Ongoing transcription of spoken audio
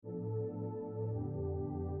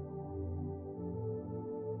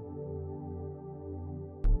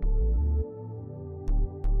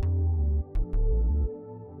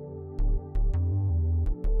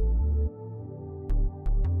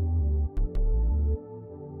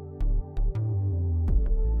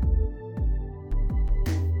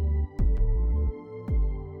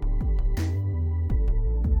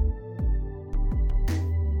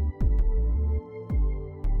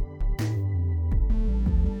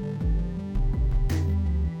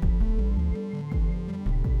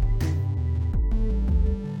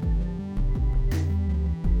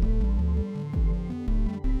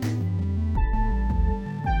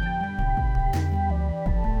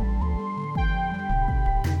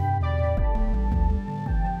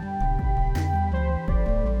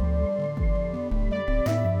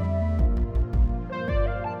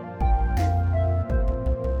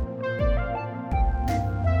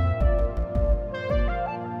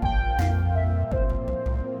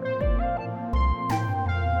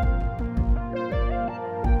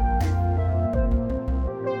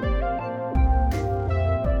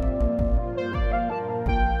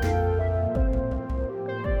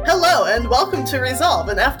Hello, and welcome to Resolve,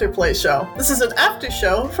 an afterplay show. This is an after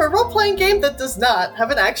show for a role-playing game that does not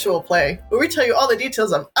have an actual play, where we tell you all the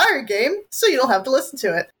details of our game, so you don't have to listen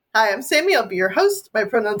to it. Hi, I'm Sammy, I'll be your host. My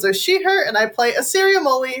pronouns are she, her, and I play Assyria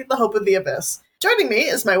Moli, the Hope of the Abyss. Joining me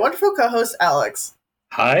is my wonderful co-host, Alex.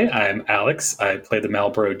 Hi, I'm Alex. I play the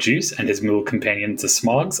Marlboro Juice and his mule companion, the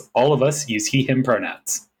Smogs. All of us use he, him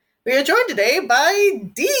pronouns. We are joined today by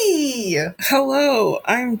Dee! Hello,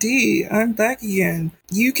 I'm Dee. I'm back again.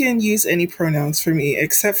 You can use any pronouns for me,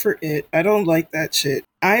 except for it. I don't like that shit.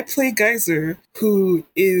 I play Geyser, who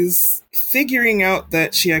is figuring out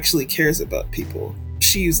that she actually cares about people.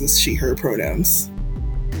 She uses she, her pronouns.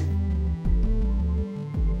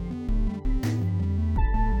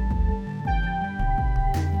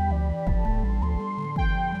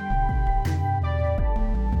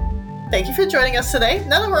 Thank you for joining us today.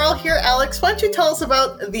 Now that we're all here, Alex, why don't you tell us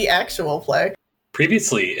about the actual play?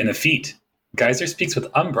 Previously, in EFFETE, Geyser speaks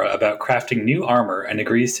with Umbra about crafting new armor and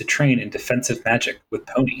agrees to train in defensive magic with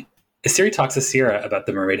Pony. Isiri talks to Sierra about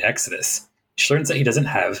the Mermaid Exodus. She learns that he doesn't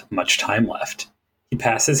have much time left. He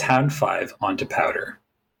passes Hound 5 on to Powder.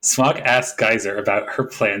 Smog asks Geyser about her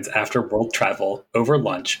plans after world travel over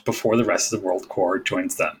lunch before the rest of the World Corps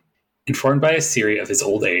joins them. Informed by Isiri of his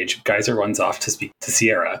old age, Geyser runs off to speak to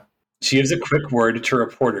Sierra. She gives a quick word to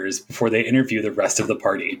reporters before they interview the rest of the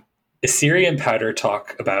party. Isiri and Powder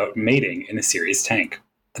talk about mating in Isiri's tank.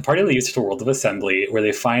 The party leaves for the World of Assembly, where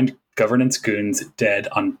they find governance goons dead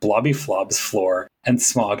on Blobby Flob's floor and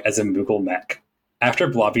Smog as a Moogle mech. After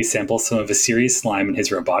Blobby samples some of Isiri's slime in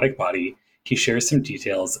his robotic body, he shares some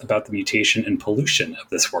details about the mutation and pollution of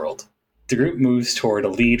this world. The group moves toward a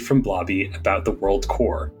lead from Blobby about the world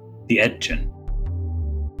core, the Edgen.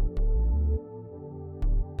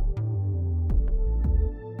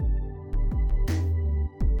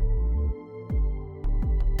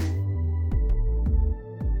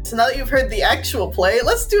 So now that you've heard the actual play,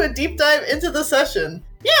 let's do a deep dive into the session.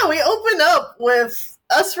 Yeah, we open up with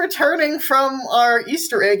us returning from our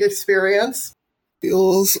Easter egg experience.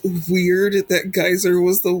 Feels weird that Geyser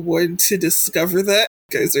was the one to discover that.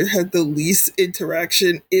 Geyser had the least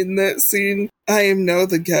interaction in that scene. I am now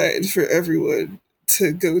the guide for everyone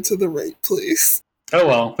to go to the right place. Oh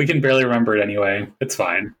well, we can barely remember it anyway. It's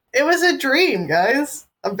fine. It was a dream, guys.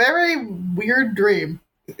 A very weird dream.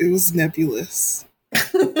 It was nebulous.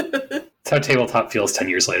 That's how tabletop feels 10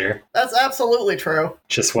 years later. That's absolutely true.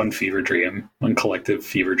 Just one fever dream. One collective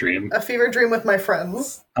fever dream. A fever dream with my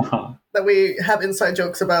friends. Uh-huh. That we have inside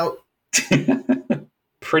jokes about.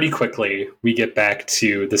 Pretty quickly, we get back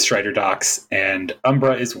to the Strider docks, and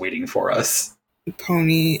Umbra is waiting for us.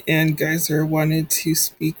 Pony and Geyser wanted to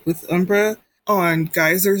speak with Umbra. On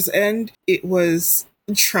Geyser's end, it was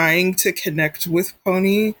trying to connect with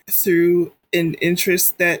Pony through an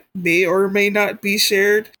interest that may or may not be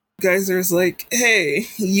shared. Geyser's like, hey,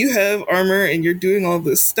 you have armor and you're doing all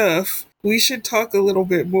this stuff. We should talk a little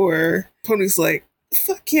bit more. Pony's like,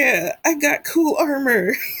 fuck yeah, I got cool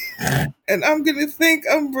armor. And I'm gonna thank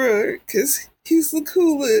Umbra, because he's the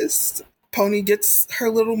coolest. Pony gets her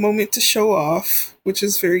little moment to show off, which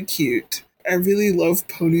is very cute. I really love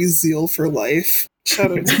Pony's zeal for life.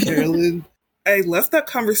 Shout out to Carolyn. I left that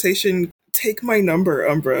conversation. Take my number,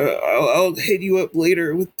 Umbra. I'll hit you up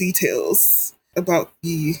later with details about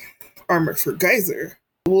the armor for Geyser.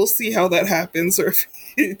 We'll see how that happens or if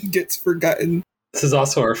it gets forgotten. This is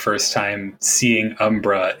also our first time seeing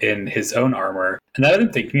Umbra in his own armor. And now that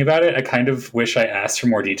I'm thinking about it, I kind of wish I asked for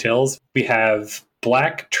more details. We have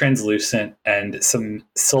black translucent and some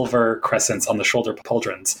silver crescents on the shoulder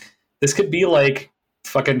pauldrons. This could be like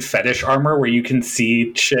fucking fetish armor where you can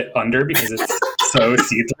see shit under because it's so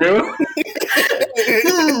see-through.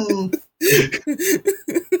 I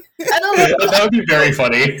don't know. That would be very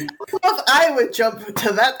funny. I don't know if I would jump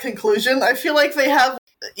to that conclusion. I feel like they have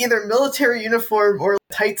either military uniform or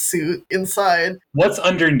tight suit inside. What's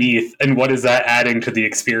underneath and what is that adding to the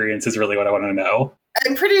experience is really what I want to know.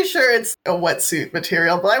 I'm pretty sure it's a wetsuit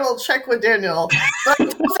material, but I will check with Daniel. But I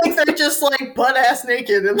don't think they're just like butt-ass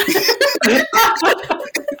naked.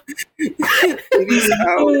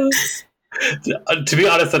 To be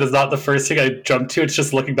honest, that is not the first thing I jumped to. It's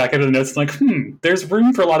just looking back at the notes and like, there's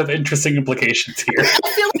room for a lot of interesting implications here.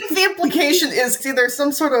 I feel like the implication is either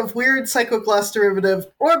some sort of weird psychoglass derivative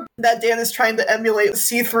or that Dan is trying to emulate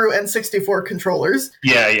see-through N64 controllers.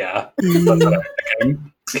 Yeah. That's what I'm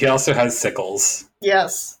thinking. He also has sickles.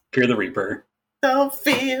 Yes. Fear the Reaper. Don't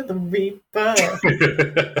fear the Reaper.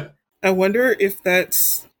 I wonder if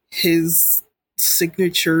that's his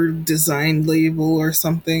signature design label or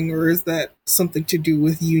something, or is that something to do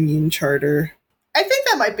with Union Charter? I think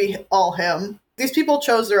that might be all him. These people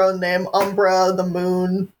chose their own name, Umbra, the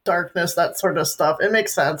moon, darkness, that sort of stuff. It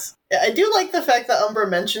makes sense. I do like the fact that Umbra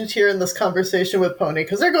mentioned here in this conversation with Pony,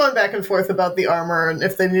 because they're going back and forth about the armor and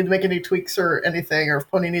if they need to make any tweaks or anything, or if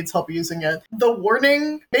Pony needs help using it. The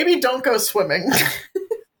warning, maybe don't go swimming.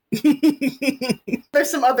 There's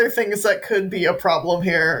some other things that could be a problem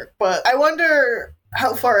here, but I wonder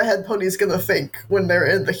how far ahead Pony's gonna think when they're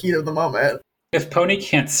in the heat of the moment. If Pony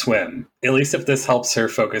can't swim, at least if this helps her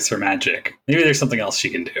focus her magic, maybe there's something else she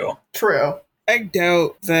can do. True. I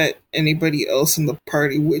doubt that anybody else in the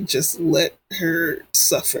party would just let her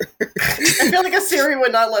suffer. I feel like Asiri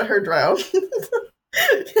would not let her drown.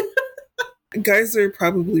 Geyser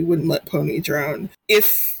probably wouldn't let Pony drown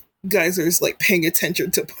if Geyser's like paying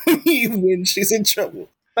attention to Pony when she's in trouble.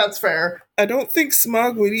 That's fair. I don't think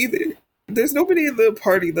Smog would either. There's nobody in the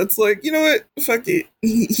party that's like, you know what? Fuck it.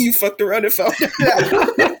 He fucked around and found out.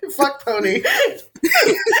 Yeah. Fuck Pony.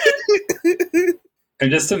 I'm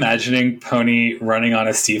just imagining Pony running on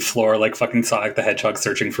a seafloor like fucking Sonic the Hedgehog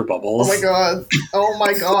searching for bubbles. Oh my god. Oh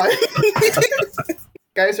my god.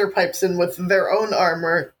 Geyser pipes in with their own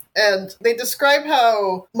armor, and they describe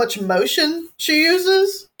how much motion she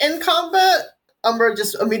uses in combat. Umbra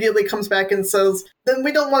just immediately comes back and says, then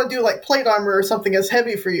we don't want to do like plate armor or something as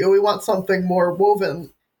heavy for you. We want something more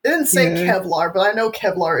woven. They didn't say Kevlar, but I know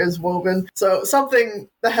Kevlar is woven. So something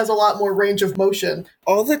that has a lot more range of motion.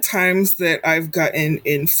 All the times that I've gotten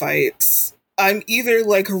in fights, I'm either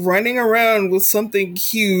like running around with something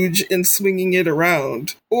huge and swinging it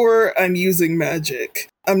around, or I'm using magic.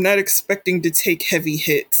 I'm not expecting to take heavy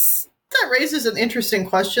hits. That raises an interesting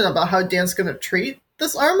question about how Dan's going to treat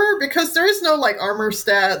this armor, because there is no like armor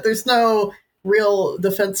stat, there's no real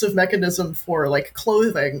defensive mechanism for like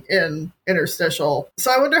clothing in Interstitial.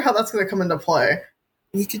 So I wonder how that's going to come into play.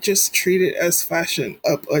 We could just treat it as fashion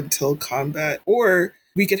up until combat, or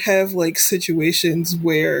we could have like situations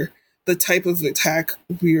where the type of attack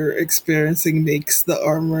we're experiencing makes the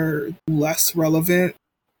armor less relevant.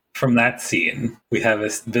 From that scene, we have a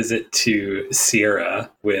visit to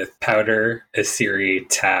Sierra with Powder, Asiri,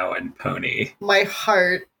 Tau, and Pony. My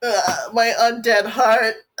heart. My undead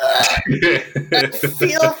heart. I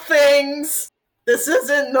feel things. This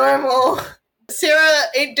isn't normal. Sierra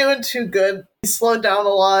ain't doing too good. He's slowed down a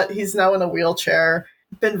lot. He's now in a wheelchair.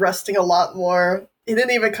 Been resting a lot more. He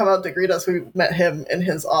didn't even come out to greet us. We met him in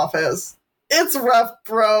his office. It's rough,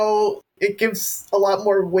 bro. It gives a lot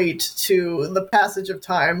more weight to the passage of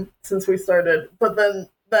time since we started. But then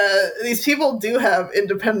these people do have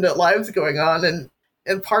independent lives going on,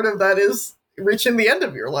 and part of that is reaching the end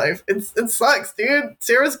of your life. It sucks, dude.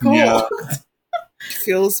 Sarah's cool. Yeah.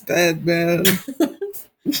 Feels bad, man.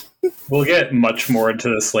 We'll get much more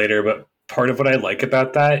into this later, but part of what I like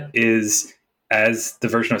about that is, as the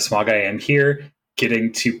version of Smog I am here,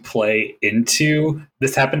 getting to play into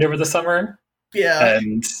this happened over the summer. Yeah.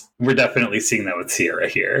 And we're definitely seeing that with Sierra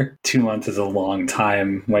here. 2 months is a long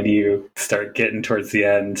time when you start getting towards the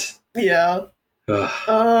end. Yeah.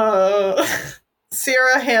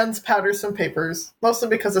 Sierra hands Powder some papers, mostly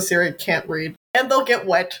because Asiri can't read, and they'll get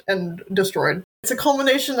wet and destroyed. It's a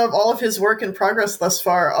culmination of all of his work in progress thus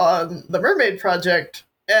far on the Mermaid Project,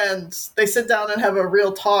 and they sit down and have a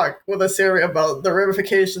real talk with Asiri about the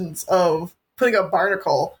ramifications of putting a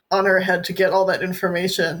barnacle on her head to get all that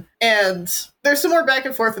information. And there's some more back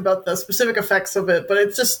and forth about the specific effects of it, but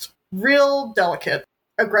it's just real delicate,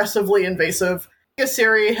 aggressively invasive.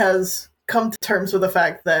 Asiri has come to terms with the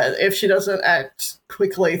fact that if she doesn't act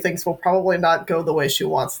quickly, things will probably not go the way she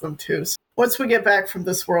wants them to. So once we get back from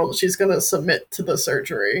this world, she's going to submit to the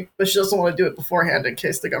surgery, but she doesn't want to do it beforehand in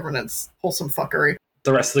case the governance pulls some fuckery.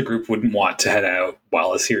 The rest of the group wouldn't want to head out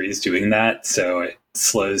while Asiri is doing that, so it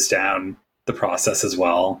slows down the process as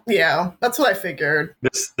well. Yeah, that's what I figured.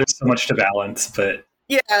 There's so much to balance, but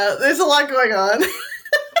yeah, there's a lot going on.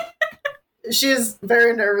 She is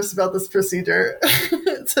very nervous about this procedure,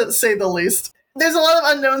 to say the least. There's a lot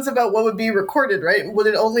of unknowns about what would be recorded, right? Would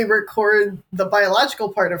it only record the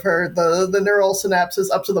biological part of her, the neural synapses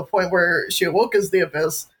up to the point where she awoke as the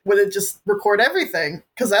Abyss? Would it just record everything?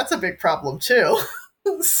 Because that's a big problem, too.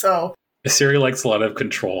 So Asiri likes a lot of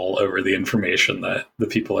control over the information that the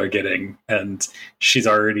people are getting, and she's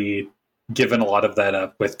already given a lot of that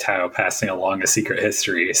up with Tau passing along a secret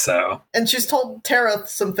history, so... And she's told Tara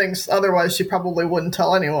some things otherwise she probably wouldn't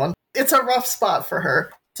tell anyone. It's a rough spot for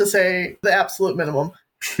her, to say the absolute minimum.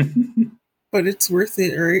 But it's worth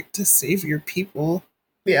it, right? To save your people.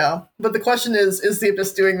 Yeah, but the question is the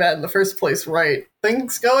Abyss doing that in the first place right?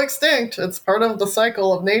 Things go extinct. It's part of the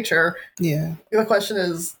cycle of nature. Yeah. The question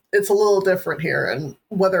is, it's a little different here, and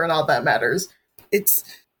whether or not that matters.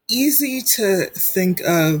 easy to think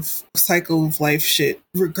of cycle of life shit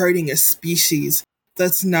regarding a species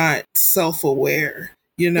that's not self-aware.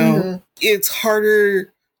 It's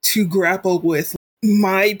harder to grapple with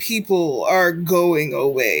my people are going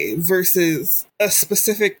away versus a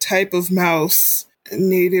specific type of mouse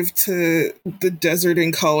native to the desert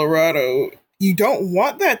in Colorado. You don't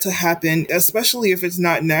want that to happen, especially if it's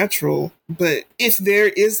not natural. But if there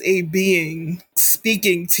is a being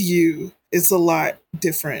speaking to you, it's a lot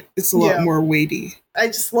different. It's a lot more weighty. I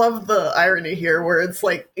just love the irony here where it's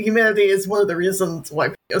like humanity is one of the reasons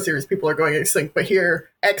why series people are going extinct, but here,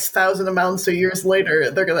 X thousand amounts of years later,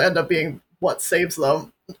 they're going to end up being what saves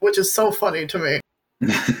them, which is so funny to me.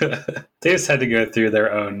 They just had to go through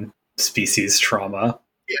their own species trauma.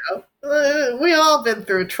 Yeah. We all been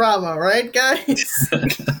through trauma, right, guys?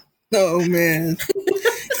 Oh, man.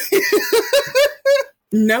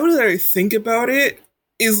 Now that I think about it,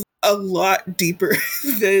 is a lot deeper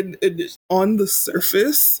than on the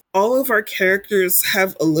surface. All of our characters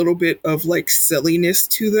have a little bit of like silliness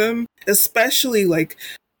to them, especially like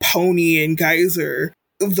Pony and Geyser.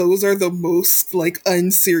 Those are the most like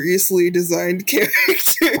unseriously designed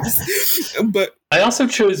characters. But I also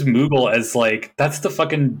chose Moogle as like, that's the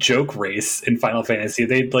fucking joke race in Final Fantasy.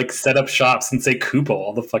 They'd like set up shops and say Koopa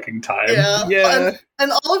all the fucking time. Yeah.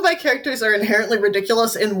 And all of my characters are inherently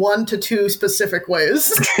ridiculous in 1 to 2 specific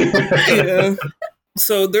ways. Yeah.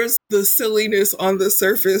 So there's the silliness on the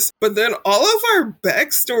surface, but then all of our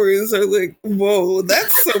backstories are like, whoa,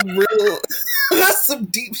 that's some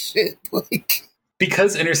deep shit. Like,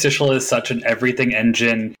 because Interstitial is such an everything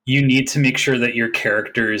engine, you need to make sure that your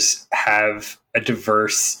characters have a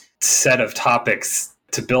diverse set of topics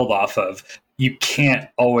to build off of. You can't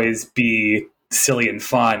always be silly and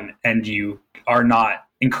fun, and you are not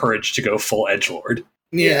encouraged to go full edgelord.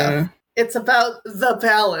 Yeah. It's about the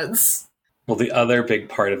balance. Well, the other big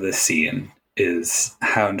part of this scene is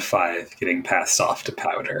Hound 5 getting passed off to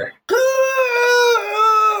Powder.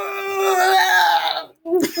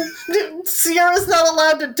 Sierra's not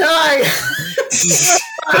allowed to die.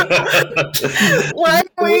 Why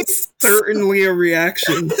are we certainly a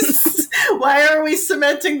reaction? Why are we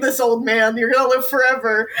cementing this old man? You're gonna live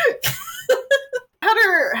forever.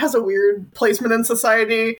 Powder has a weird placement in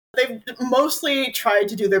society. They've mostly tried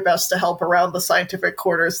to do their best to help around the scientific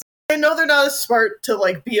quarters. I know they're not as smart to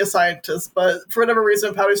like be a scientist, but for whatever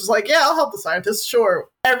reason, Powder's just like, yeah, I'll help the scientists, sure.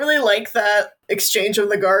 I really like that exchange of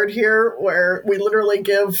the guard here, where we literally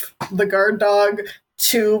give the guard dog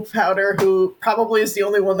to Powder, who probably is the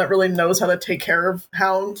only one that really knows how to take care of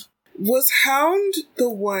Hound. Was Hound the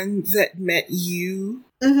one that met you?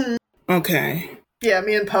 Mm-hmm. Okay. Yeah,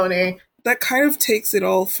 me and Pony. That kind of takes it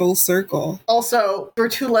all full circle. Also, we're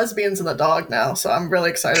 2 lesbians and a dog now, so I'm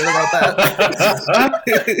really excited about that.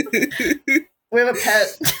 We have a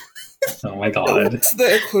pet. Oh my god. What's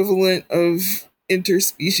the equivalent of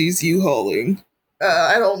interspecies U-hauling?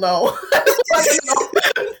 I don't know.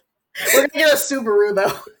 We're gonna get a Subaru,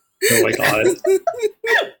 though. Oh my god.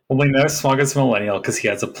 Well, we know Smog is millennial because he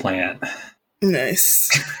has a plant.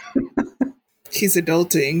 Nice. He's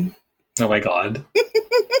adulting. Oh my god.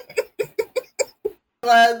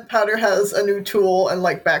 Glad Powder has a new tool and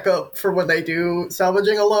like backup for when they do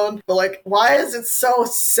salvaging alone. But like, why is it so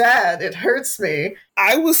sad? It hurts me.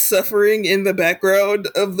 I was suffering in the background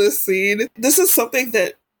of this scene. This is something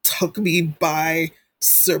that took me by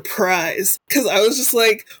surprise. Because I was just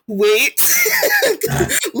like, wait.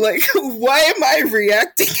 Like, why am I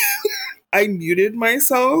reacting? I muted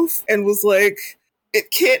myself and was like, it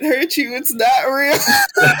can't hurt you. It's not real.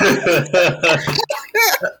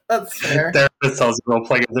 That's fair. Therapist tells you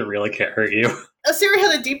role-playing doesn't really can't hurt you. Sierra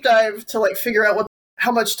had a deep dive to like figure out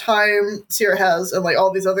how much time Sierra has and like all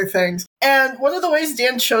these other things. And one of the ways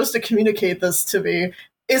Dan chose to communicate this to me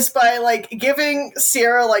is by like giving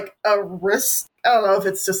Sierra like a wrist. I don't know if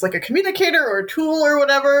it's just like a communicator or a tool or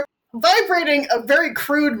whatever, vibrating a very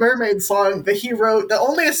crude mermaid song that he wrote that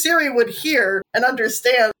only a Siri would hear and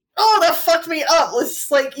understand. Oh, that fucked me up.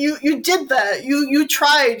 It's like, you did that. You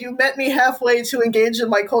tried. You met me halfway to engage in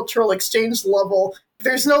my cultural exchange level.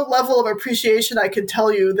 There's no level of appreciation I could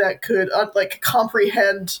tell you that could, like,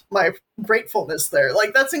 comprehend my gratefulness there.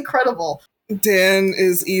 Like, that's incredible. Dan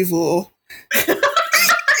is evil.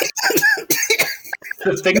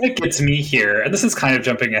 The thing that gets me here, and this is kind of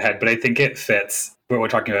jumping ahead, but I think it fits what we're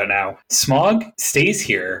talking about now. Smog stays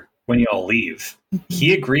here when you all leave.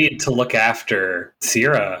 He agreed to look after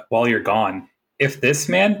Sierra while you're gone. If this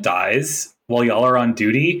man dies while y'all are on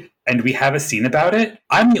duty and we have a scene about it,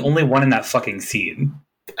 I'm the only one in that fucking scene.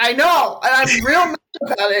 I know, and I'm real mad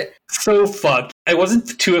about it. So fucked. I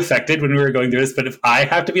wasn't too affected when we were going through this, but if I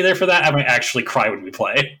have to be there for that, I might actually cry when we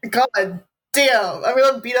play. God damn, I'm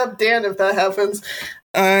gonna beat up Dan if that happens.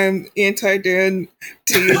 I'm anti-Dan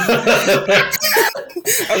team.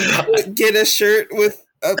 Get a shirt with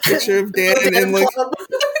a picture of Dan and like.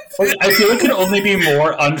 I feel it could only be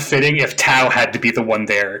more unfitting if Tao had to be the one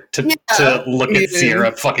there to look at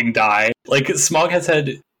Sierra fucking die. Like, Smog has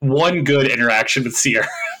had one good interaction with Sierra.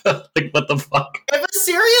 Like, what the fuck? If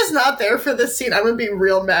Sierra's not there for this scene, I'm gonna be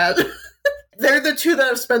real mad. They're the two that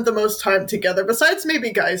have spent the most time together, besides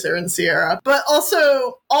maybe Geyser and Sierra. But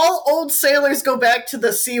also, all old sailors go back to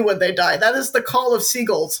the sea when they die. That is the call of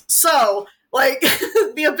seagulls. So, like,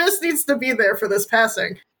 the Abyss needs to be there for this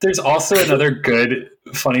passing. There's also another good,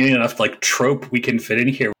 funny enough, like, trope we can fit in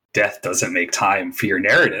here. Death doesn't make time for your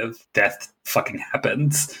narrative. Death fucking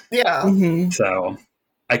happens. Yeah. Mm-hmm. So,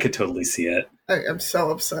 I could totally see it. I am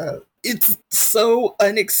so upset. It's so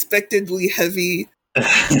unexpectedly heavy.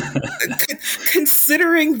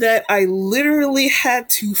 Considering that I literally had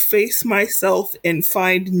to face myself and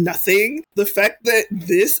find nothing, the fact that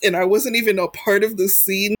this, and I wasn't even a part of the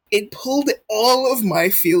scene, it pulled all of my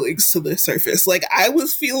feelings to the surface. Like, I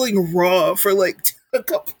was feeling raw for like a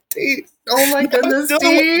couple days. Oh my goodness,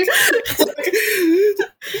 Dee!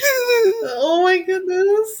 Oh my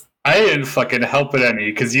goodness. I didn't fucking help it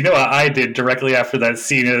any, because you know what I did directly after that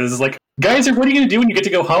scene is like, guys, what are you going to do when you get to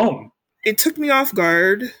go home? It took me off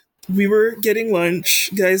guard. We were getting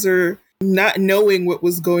lunch. Guys are not knowing what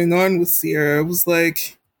was going on with Sierra. Was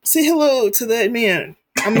like, say hello to that man.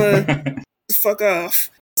 I'm gonna fuck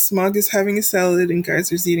off. Smog is having a salad and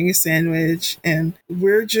Geyser's eating a sandwich. And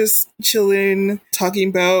we're just chilling, talking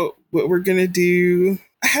about what we're gonna do.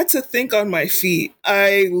 I had to think on my feet.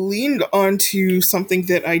 I leaned onto something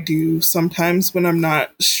that I do sometimes when I'm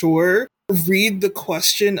not sure. Read the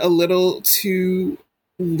question a little too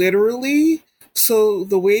literally. So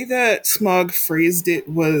the way that Smog phrased it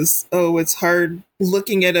was, oh, it's hard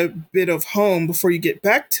looking at a bit of home before you get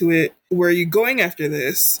back to it. Where are you going after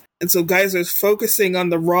this? And so Geyser's focusing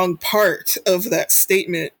on the wrong part of that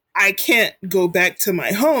statement. I can't go back to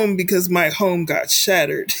my home because my home got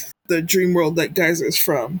shattered. The dream world that Geyser's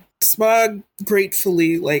from. Smog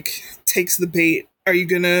gratefully, like, takes the bait. Are you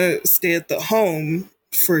gonna stay at the home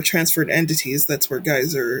for transferred entities? That's where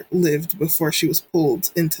Geyser lived before she was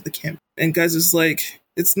pulled into the camp. And Geyser's like,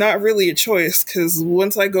 it's not really a choice, because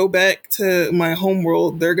once I go back to my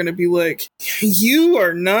homeworld, they're gonna be like, you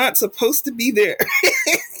are not supposed to be there.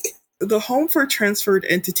 The home for transferred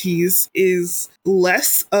entities is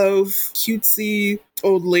less of cutesy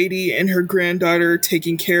old lady and her granddaughter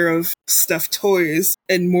taking care of stuffed toys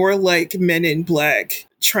and more like Men in Black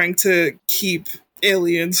trying to keep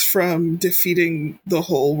aliens from defeating the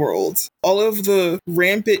whole world. All of the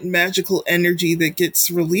rampant magical energy that gets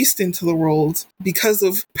released into the world because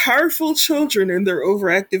of powerful children and their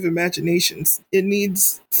overactive imaginations. It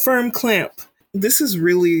needs firm clamp. This is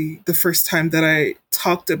really the first time that I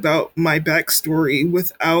talked about my backstory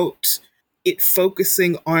without it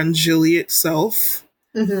focusing on Jilly itself.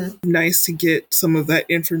 Mm-hmm. Nice to get some of that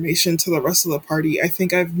information to the rest of the party. I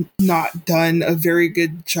think I've not done a very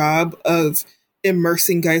good job of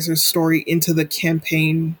immersing Geyser's story into the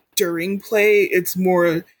campaign during play. It's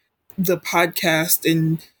more the podcast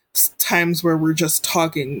and times where we're just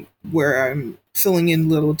talking where I'm filling in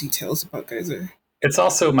little details about Geyser. It's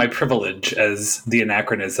also my privilege as the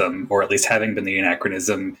anachronism, or at least having been the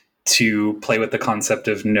anachronism, to play with the concept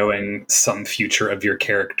of knowing some future of your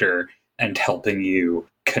character and helping you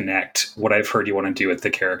connect what I've heard you want to do with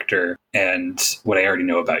the character and what I already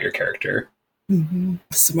know about your character. Mm-hmm.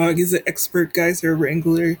 Smog is an expert Geyser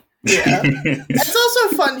wrangler. Yeah. It's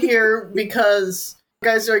also fun here because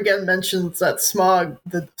Geyser again mentions that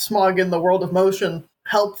the Smog in the world of motion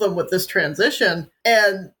help them with this transition.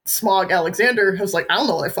 And Smog Alexander was like, I don't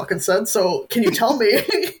know what I fucking said, so can you tell me?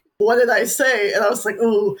 What did I say? And I was like,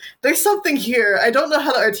 ooh, there's something here. I don't know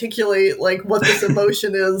how to articulate like what this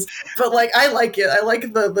emotion is, but like I like it. I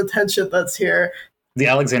like the tension that's here. The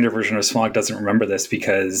Alexander version of Smog doesn't remember this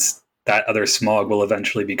because that other Smog will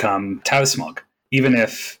eventually become Tau Smog. Even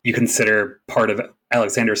if you consider part of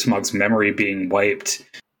Alexander Smog's memory being wiped,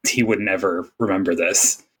 he would never remember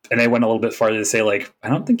this. And I went a little bit farther to say, like, I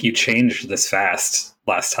don't think you changed this fast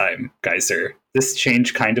last time, Geyser. This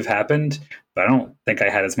change kind of happened, but I don't think I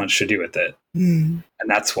had as much to do with it. And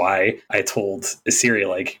that's why I told Assyria,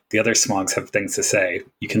 like, the other Smogs have things to say.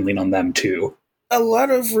 You can lean on them, too. A lot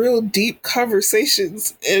of real deep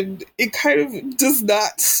conversations, and it kind of does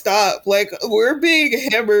not stop. Like, we're being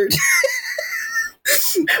hammered.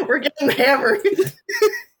 We're getting hammered.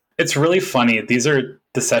 It's really funny. These are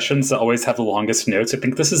the sessions that always have the longest notes. I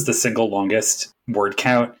think this is the single longest word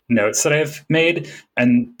count notes that I've made,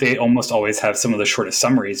 and they almost always have some of the shortest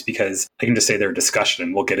summaries because I can just say their discussion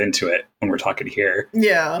and we'll get into it when we're talking here.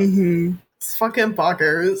 Yeah. Mm-hmm. It's fucking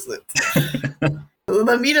bonkers.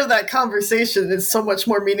 The meat of that conversation is so much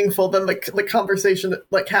more meaningful than the conversation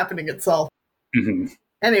like happening itself. Mm-hmm.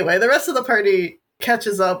 Anyway, the rest of the party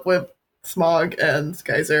catches up with Smog and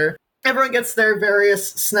Geyser. Everyone gets their various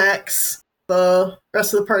snacks. The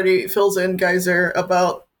rest of the party fills in Geyser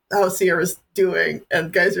about how Sierra's doing,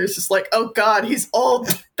 and Geyser is just like, oh god, he's old.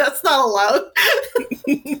 That's not allowed.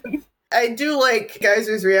 I do like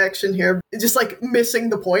Geyser's reaction here, just like missing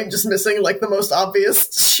the point, just missing like the most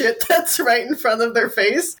obvious shit that's right in front of their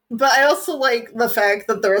face. But I also like the fact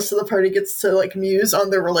that the rest of the party gets to like muse on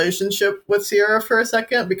their relationship with Sierra for a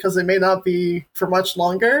second, because it may not be for much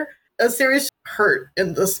longer. Sierra's hurt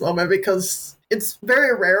in this moment because it's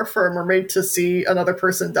very rare for a mermaid to see another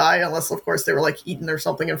person die, unless of course they were like eaten or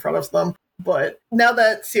something in front of them. But now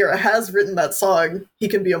that Sierra has written that song, he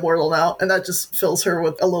can be immortal now, and that just fills her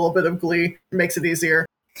with a little bit of glee, makes it easier.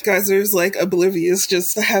 Geyser's like oblivious,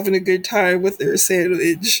 just having a good time with their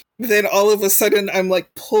sandwich. Then all of a sudden, I'm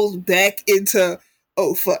like pulled back into,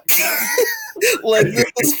 oh fuck. Like,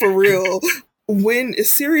 this is for real. When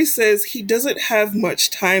Siri says he doesn't have much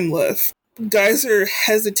time left, Geyser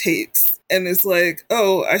hesitates and is like,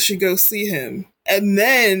 oh, I should go see him. And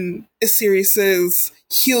then Siri says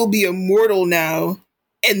he'll be immortal now.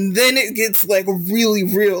 And then it gets like really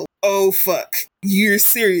real. Oh, fuck. You're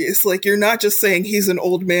serious. Like, you're not just saying he's an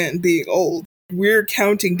old man being old. We're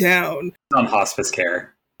counting down. On hospice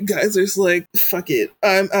care. Geyser's like, fuck it.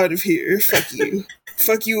 I'm out of here. Fuck you.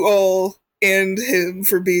 Fuck you all and him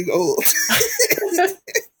for being old.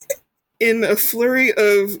 In a flurry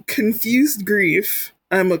of confused grief,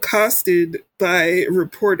 I'm accosted by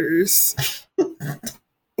reporters.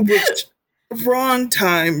 Which, wrong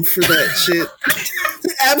time for that shit.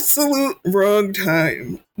 Absolute wrong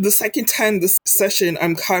time. The second time this session,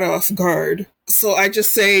 I'm caught off guard. So I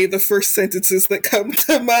just say the first sentences that come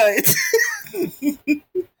to mind.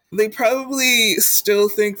 They probably still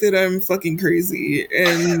think that I'm fucking crazy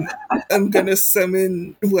and I'm gonna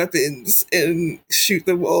summon weapons and shoot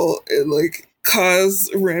them all and like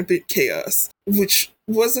cause rampant chaos, which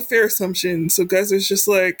was a fair assumption. So Geyser's just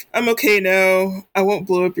like, I'm okay now. I won't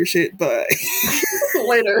blow up your shit. Bye.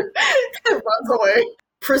 Later, it runs away.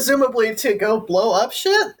 Presumably to go blow up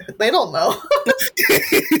shit? They don't know.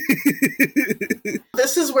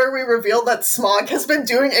 This is where we reveal that Smog has been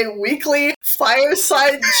doing a weekly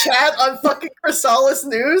fireside chat on fucking Chrysalis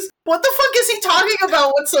News. What the fuck is he talking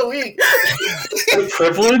about once a week? The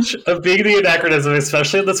privilege of being the anachronism,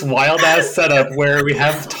 especially in this wild-ass setup where we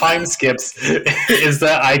have time skips, is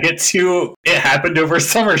that I get to, it happened over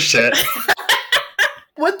summer shit.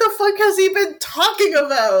 What the fuck has he been talking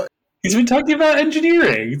about? He's been talking about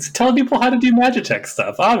engineering. He's telling people how to do Magitech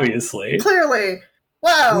stuff, obviously. Clearly.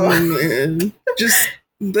 Wow. Oh, man. Just,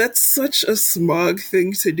 that's such a Smog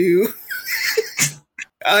thing to do.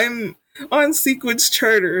 I'm on Sequence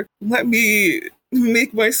Charter. Let me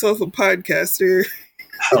make myself a podcaster.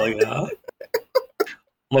 Hell yeah.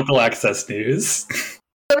 Local access news.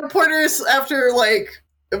 The reporters, after, like,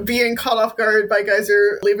 being caught off guard by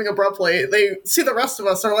Geyser leaving abruptly, they see the rest of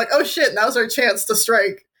us and are like, oh shit, now's our chance to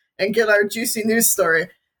strike and get our juicy news story.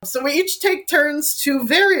 So we each take turns to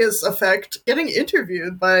various effect getting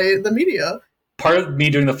interviewed by the media. Part of me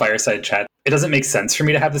doing the fireside chat, it doesn't make sense for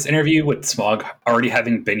me to have this interview with Smog already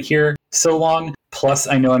having been here so long. Plus,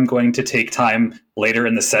 I know I'm going to take time later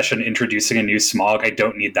in the session introducing a new Smog. I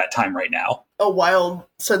don't need that time right now. A wild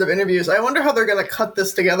set of interviews. I wonder how they're going to cut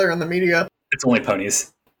this together in the media. It's only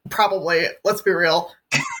ponies. Probably. Let's be real.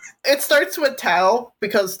 It starts with Tao,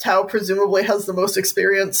 because Tao presumably has the most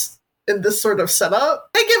experience in this sort of setup.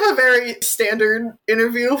 They give a very standard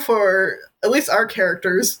interview for at least our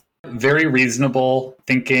characters. Very reasonable,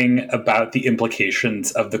 thinking about the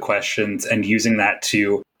implications of the questions and using that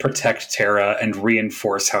to protect Tara and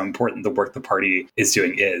reinforce how important the work the party is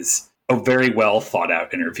doing is. A very well thought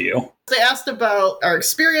out interview. They asked about our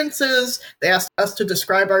experiences, they asked us to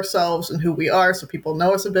describe ourselves and who we are so people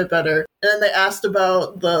know us a bit better, and they asked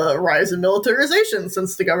about the rise in militarization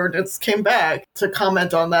since the governance came back, to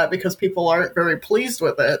comment on that because people aren't very pleased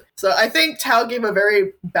with it. So I think Tao gave a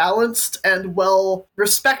very balanced and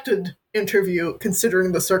well-respected interview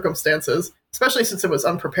considering the circumstances, especially since it was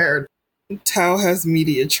unprepared. Tao has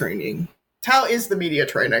media training. Tao is the media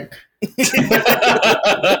training.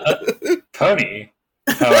 Pony,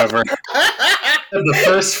 however, the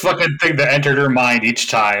first fucking thing that entered her mind each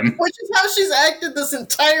time. Which is how she's acted this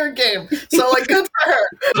entire game. So, like, good for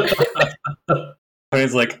her.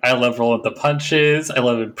 Pony's like, I love rolling the punches. I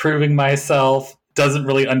love improving myself. Doesn't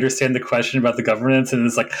really understand the question about the governance, and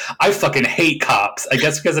is like, I fucking hate cops. I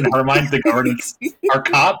guess because in her mind, the governance are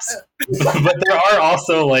cops. But there are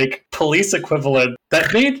also, like, police equivalent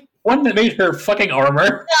that made her fucking armor.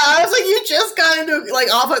 Yeah, I was like, you just got into,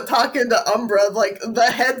 like, off of talking to Umbra, like,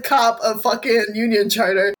 the head cop of fucking Union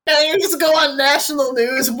Charter, and you just go on national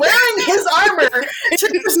news wearing his armor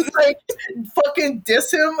to just, like, fucking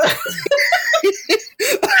diss him.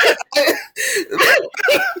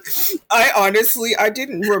 I honestly, I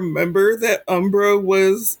didn't remember that Umbra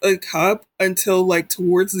was a cop until, like,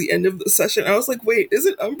 towards the end of the session. I was like, wait,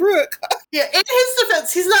 isn't Umbra a cop? Yeah, in his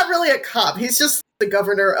defense, he's not really a cop. He's just the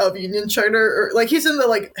governor of Union Charter, or, like, he's in the,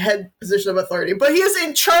 like, head position of authority, but he is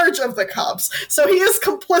in charge of the cops, so he is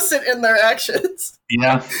complicit in their actions.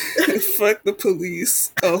 Yeah. Fuck the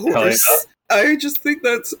police. A horse. Yeah. I just think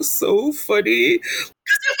that's so funny. It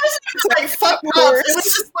wasn't just like, fuck cops. It was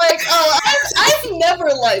just like, oh, I've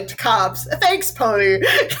never liked cops. Thanks, Pony.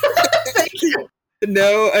 Thank you.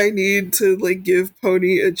 No, I need to, like, give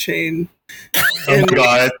Pony a chain. Oh my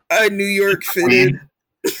god. A New York fitted.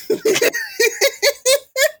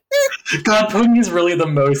 God, Pony is really the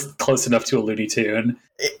most close enough to a Looney Tune.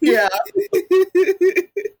 Yeah.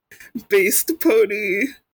 Based Pony.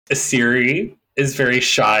 Siri is very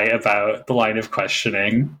shy about the line of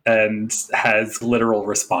questioning and has literal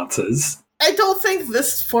responses. I don't think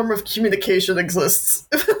this form of communication exists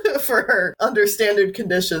for her under standard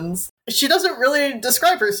conditions. She doesn't really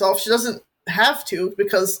describe herself. She doesn't have to,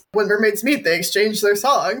 because when mermaids meet, they exchange their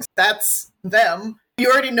songs. That's them. You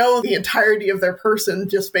already know the entirety of their person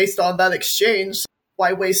just based on that exchange.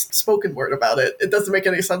 Why waste spoken word about it? It doesn't make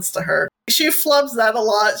any sense to her. She flubs that a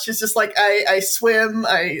lot. She's just like, I swim,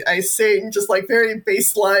 I sing, just like very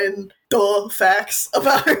baseline duh facts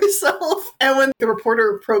about herself. And when the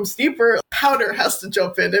reporter probes deeper, Powder has to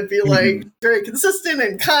jump in and be like very consistent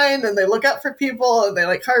and kind, and they look out for people and they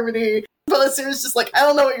like harmony. But Siri's just like, I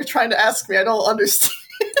don't know what you're trying to ask me. I don't understand.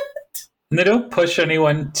 And they don't push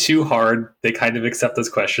anyone too hard. They kind of accept those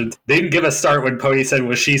questions. They didn't give a start when Pony said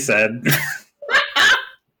what she said.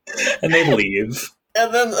 And they leave.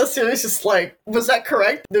 And then Siri's just like, was that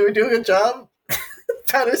correct? Did we do a good job?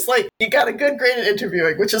 Powder's like, you got a good grade in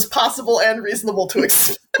interviewing, which is possible and reasonable to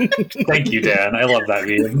expect. Thank you, Dan. I love that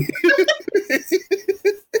meme.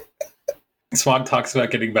 Smog talks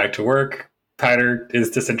about getting back to work. Powder is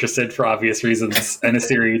disinterested for obvious reasons, and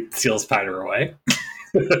Asiri steals Powder away.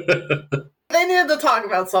 They needed to talk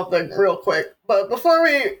about something real quick, but before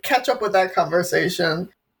we catch up with that conversation,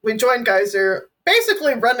 we join Geyser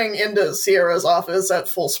basically running into Sierra's office at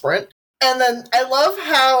full sprint. And then I love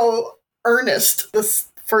how earnest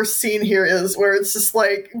this first scene here is, where it's just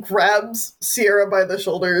like grabs Sierra by the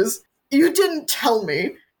shoulders. You didn't tell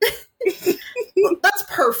me. That's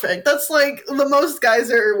perfect. That's like the most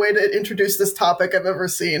Geyser way to introduce this topic I've ever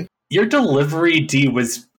seen. Your delivery, D,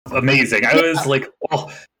 was amazing. I was like,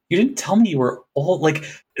 oh, you didn't tell me you were old. Like,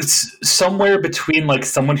 it's somewhere between like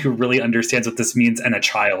someone who really understands what this means and a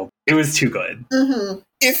child. It was too good. Mm-hmm.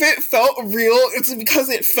 If it felt real, it's because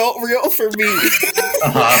it felt real for me.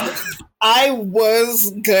 Uh-huh. I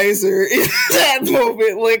was Geyser in that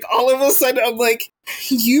moment. Like, all of a sudden, I'm like,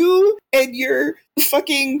 you and your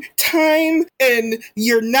fucking time, and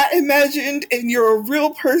you're not imagined, and you're a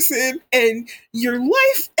real person, and your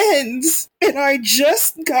life ends. And I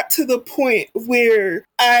just got to the point where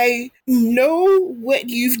I know what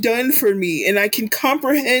you've done for me, and I can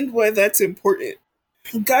comprehend why that's important.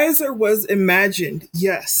 Geyser was imagined,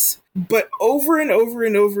 yes. But over and over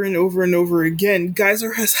and over and over and over again,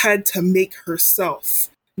 Geyser has had to make herself.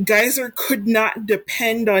 Geyser could not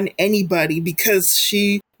depend on anybody because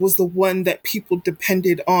she was the one that people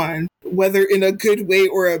depended on, whether in a good way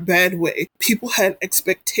or a bad way. People had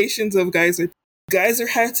expectations of Geyser. Geyser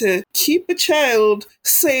had to keep a child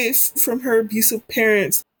safe from her abusive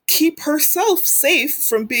parents, keep herself safe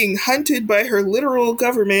from being hunted by her literal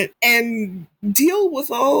government, and deal with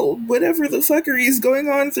all whatever the fuckery is going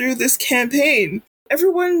on through this campaign.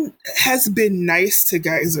 Everyone has been nice to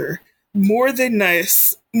Geyser. More than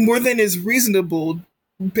nice, more than is reasonable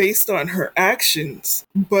based on her actions.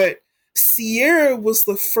 But Sierra was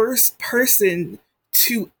the first person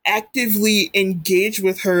to actively engage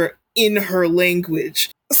with her in her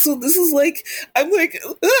language. So this is like, I'm like,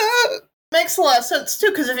 ah! Makes a lot of sense, too,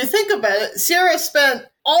 because if you think about it, Sierra spent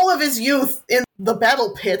all of his youth in the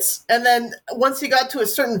battle pits, and then once he got to a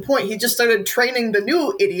certain point, he just started training the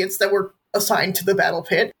new idiots that were assigned to the battle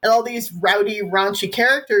pit, and all these rowdy, raunchy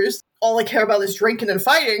characters, all they care about is drinking and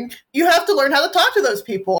fighting. You have to learn how to talk to those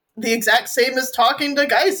people. the exact same as talking to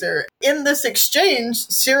Geyser. In this exchange,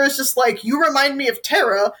 Sierra's just like, you remind me of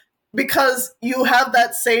Terra because you have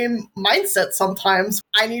that same mindset sometimes.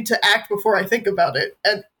 I need to act before I think about it.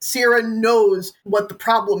 And Sierra knows what the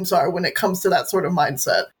problems are when it comes to that sort of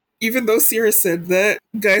mindset. Even though Sierra said that,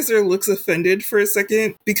 Geyser looks offended for a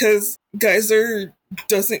second because Geyser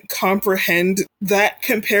doesn't comprehend that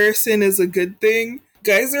comparison as a good thing.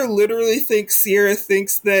 Geyser literally thinks Sierra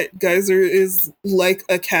thinks that Geyser is like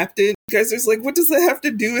a captain. Geyser's like, what does that have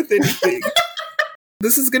to do with anything?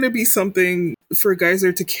 This is going to be something for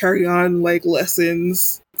Geyser to carry on, like,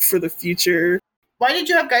 lessons for the future. Why did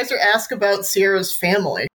you have Geyser ask about Sierra's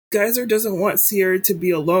family? Geyser doesn't want Sierra to be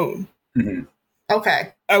alone. Mm-hmm.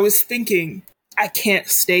 Okay. I was thinking, I can't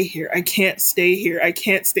stay here. I can't stay here. I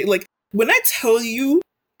can't stay. Like, when I tell you,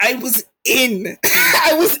 I was in.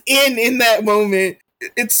 I was in that moment.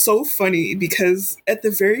 It's so funny because at the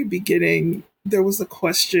very beginning, there was a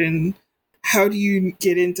question, how do you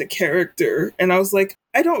get into character? And I was like,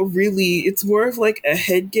 I don't really. It's more of like a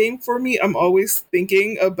head game for me. I'm always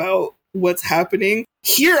thinking about what's happening.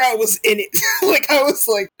 Here I was in it. Like, I was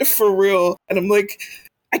like, for real. And I'm like,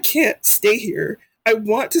 I can't stay here. I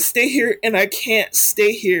want to stay here and I can't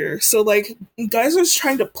stay here. So, like, Geyser's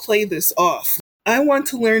trying to play this off. I want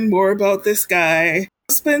to learn more about this guy,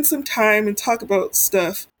 spend some time and talk about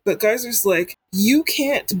stuff. But Geyser's like, you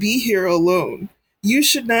can't be here alone. You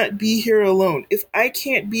should not be here alone. If I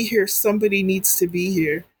can't be here, somebody needs to be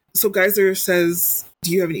here. So Geyser says,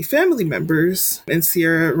 do you have any family members? And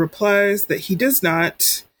Sierra replies that he does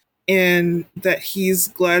not, and that he's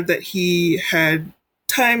glad that he had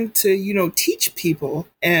time to, teach people,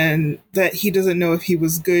 and that he doesn't know if he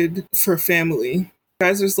was good for family.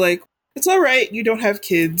 Geyser's like, it's all right, you don't have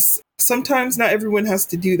kids. Sometimes not everyone has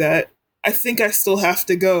to do that. I think I still have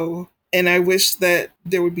to go, and I wish that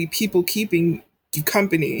there would be people keeping you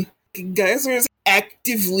company. Geyser's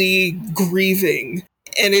actively grieving,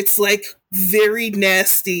 and it's like very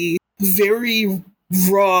nasty, very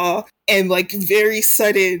raw, and like very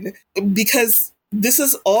sudden, because this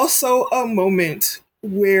is also a moment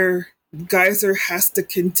where Geyser has to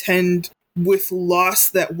contend with loss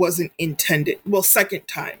that wasn't intended. Well, second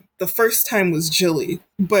time. The first time was Jilly.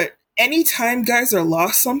 But anytime Geyser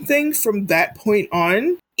lost something from that point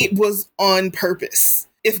on, it was on purpose.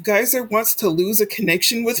 If Geyser wants to lose a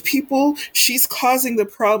connection with people, she's causing the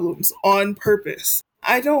problems on purpose.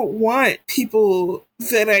 I don't want people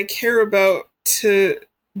that I care about to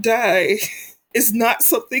die. It's not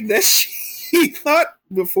something that she thought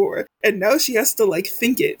before, and now she has to like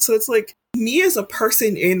think it. So it's like, me as a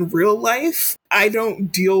person in real life, I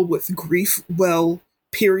don't deal with grief well,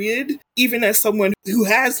 period. Even as someone who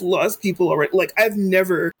has lost people already, like, I've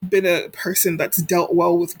never been a person that's dealt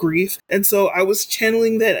well with grief, and so I was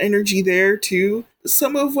channeling that energy there too.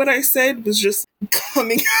 Some of what I said was just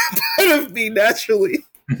coming out of me naturally.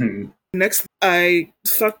 Mm-hmm. Next, I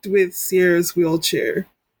fucked with Sierra's wheelchair.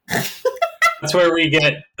 That's where we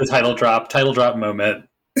get the title drop moment.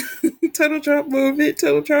 Title drop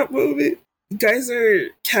moment. Geyser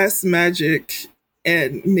casts magic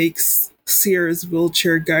and makes Sierra's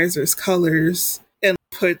wheelchair Geyser's colors and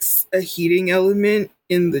puts a heating element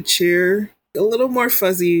in the chair, a little more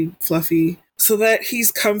fuzzy, fluffy, so that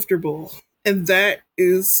he's comfortable. And that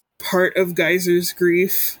is part of Geyser's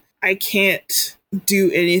grief. I can't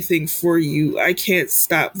do anything for you. I can't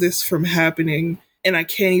stop this from happening. And I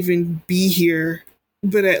can't even be here,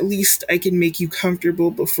 but at least I can make you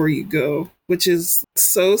comfortable before you go, which is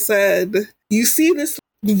so sad. You see this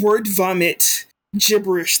word vomit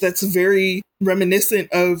gibberish that's very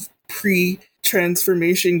reminiscent of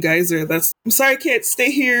pre-transformation Geyser. That's, I'm sorry I can't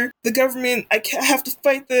stay here. The government, I can't have to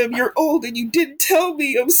fight them. You're old and you didn't tell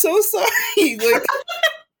me. I'm so sorry. Like,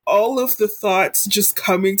 all of the thoughts just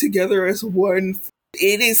coming together as one.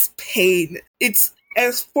 It is pain. It's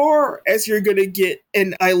as far as you're gonna get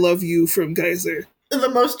an I love you from Geyser. The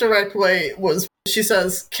most direct way was, she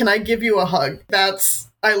says, can I give you a hug? That's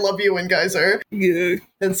I love you in Geyser. Yeah.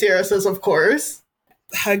 And Sierra says, of course.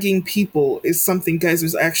 Hugging people is something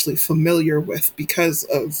Geyser's actually familiar with because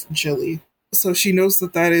of Jilly. So she knows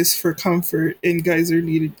that that is for comfort, and Geyser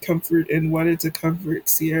needed comfort and wanted to comfort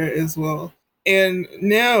Sierra as well. And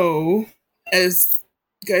now, as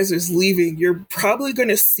Geyser's leaving, you're probably going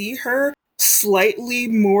to see her slightly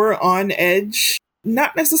more on edge,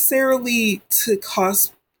 not necessarily to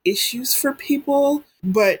cause issues for people,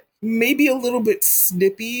 but maybe a little bit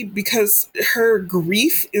snippy, because her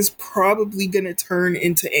grief is probably going to turn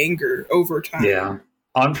into anger over time. Yeah.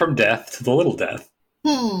 On from death to the little death.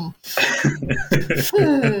 I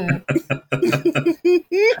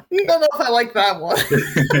don't know if I like that one.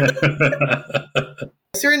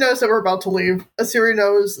 Asiri knows that we're about to leave. Asiri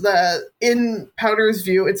knows that in Powder's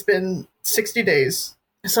view, it's been 60 days.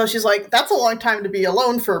 So she's like, that's a long time to be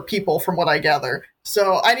alone for people, from what I gather.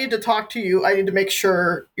 So I need to talk to you. I need to make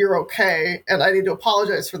sure you're okay. And I need to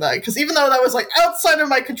apologize for that. Because even though that was like outside of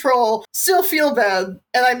my control, still feel bad.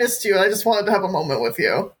 And I missed you. And I just wanted to have a moment with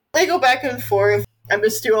you. They go back and forth. I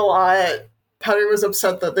missed you a lot. Powder was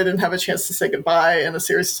upset that they didn't have a chance to say goodbye. And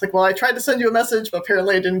Asiri's just like, well, I tried to send you a message, but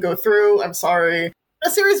apparently it didn't go through. I'm sorry.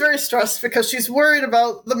 Asiri's very stressed because she's worried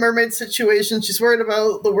about the mermaid situation. She's worried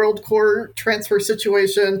about the world core transfer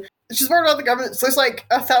situation. She's worried about the government. So there's like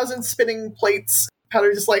 1,000 spinning plates.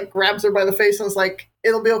 Powder just like grabs her by the face and is like,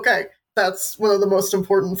 it'll be okay. That's one of the most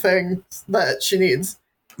important things that she needs.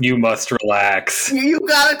 You must relax. You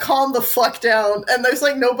gotta calm the fuck down. And there's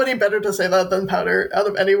like nobody better to say that than Powder out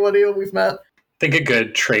of anybody we've met. I think a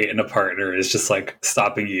good trait in a partner is just like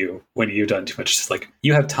stopping you when you've done too much. Just like,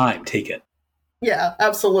 you have time, take it. Yeah,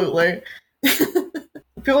 absolutely.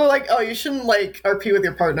 People are like, oh, you shouldn't like RP with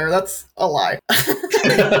your partner. That's a lie.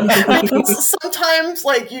 Because sometimes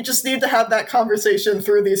like you just need to have that conversation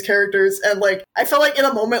through these characters. And like I felt like in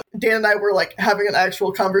a moment Dan and I were like having an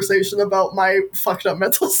actual conversation about my fucked up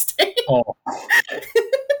mental state. Oh.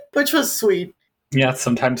 Which was sweet. Yeah,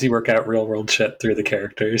 sometimes you work out real world shit through the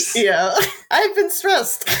characters. Yeah. I've been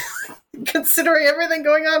stressed. Considering everything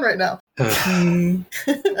going on right now.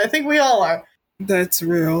 I think we all are. That's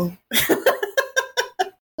real.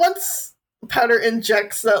 Once Powder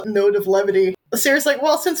injects that note of levity, Asiri's like,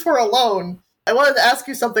 well, since we're alone, I wanted to ask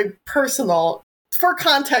you something personal. For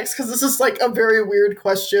context, because this is like a very weird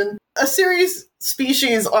question. Asiri's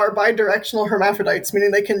species are bidirectional hermaphrodites,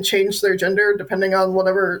 meaning they can change their gender depending on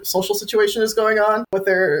whatever social situation is going on with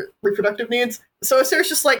their reproductive needs. So Asiri's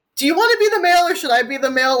just like, do you want to be the male or should I be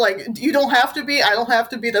the male? Like, you don't have to be, I don't have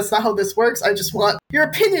to be, that's not how this works. I just want your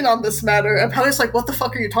opinion on this matter. And Powder's like, what the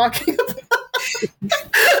fuck are you talking about?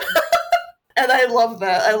 And I love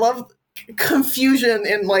that. I love confusion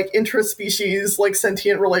in like intraspecies, like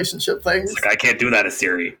sentient relationship things. It's like, I can't do that,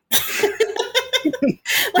 Asiri.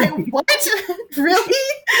 Like, what? Really?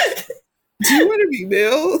 Do you want to be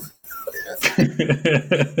male?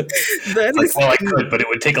 That like, is well, I could, but it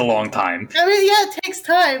would take a long time. I mean, yeah, it takes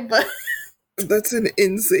time, but that's an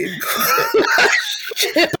insane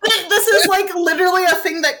question. This is like literally a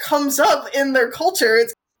thing that comes up in their culture.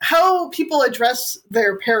 It's how people address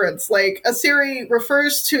their parents. Like, Asiri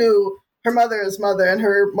refers to her mother as mother, and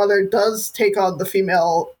her mother does take on the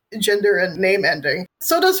female gender and name ending.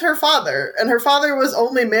 So does her father, and her father was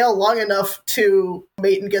only male long enough to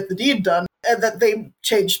mate and get the deed done, and that they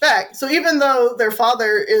changed back. So even though their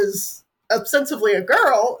father is ostensibly a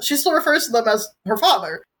girl, she still refers to them as her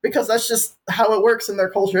father, because that's just how it works in their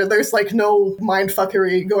culture. There's like no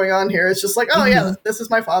mindfuckery going on here. It's just like, oh yeah, this is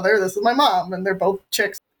my father, this is my mom, and they're both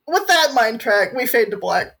chicks. With that mind track, we fade to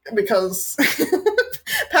black, because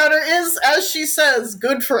Powder is, as she says,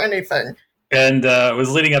 good for anything. And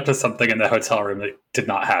was leading up to something in the hotel room that did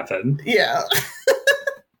not happen. Yeah.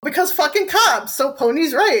 Because fucking cops, so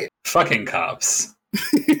Pony's right. Fucking cops.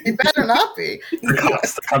 You better not be. The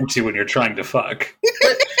cops that come to you when you're trying to fuck.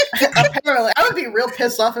 Apparently, I would be real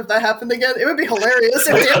pissed off if that happened again. It would be hilarious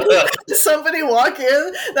if somebody walk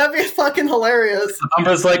in. That'd be fucking hilarious.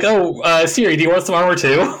 Umbra's like, oh, Siri, do you want some armor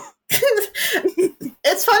too?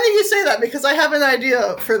 It's funny you say that because I have an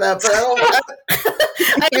idea for that, but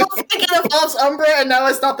I don't think it involves Umbra, and now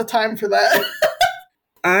is not the time for that.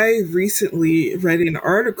 I recently read an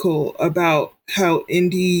article about how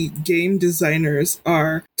indie game designers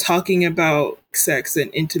are talking about sex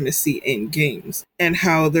and intimacy in games, and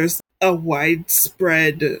how there's a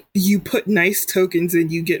widespread, you put nice tokens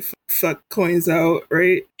and you get fuck coins out,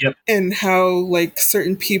 right? Yep. And how like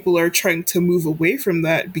certain people are trying to move away from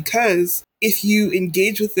that, because if you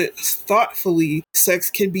engage with it thoughtfully, sex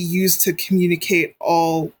can be used to communicate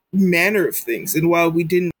all manner of things. And while we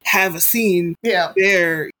didn't have a scene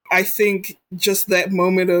there, I think just that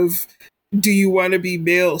moment of, do you want to be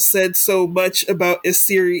male, said so much about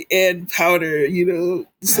Asiri and Powder, you know?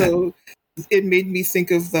 So it made me think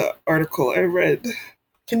of the article I read.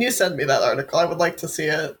 Can you send me that article? I would like to see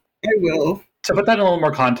it. I will. To put that in a little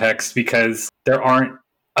more context, because there aren't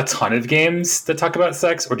a ton of games that talk about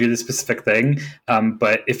sex or do this specific thing,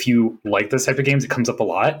 but if you like those type of games, it comes up a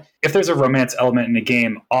lot. If there's a romance element in a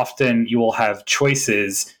game, often you will have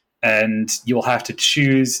choices, and you'll have to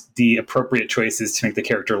choose the appropriate choices to make the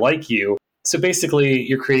character like you. So basically,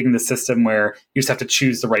 you're creating the system where you just have to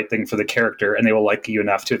choose the right thing for the character, and they will like you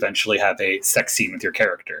enough to eventually have a sex scene with your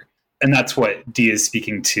character. And that's what Dee is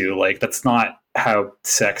speaking to. Like, that's not how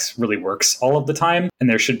sex really works all of the time, and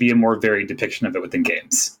there should be a more varied depiction of it within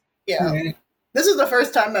games. Yeah. Right. This is the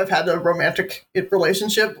first time I've had a romantic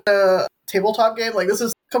relationship, a tabletop game. Like, this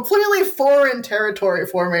is completely foreign territory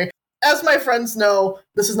for me. As my friends know,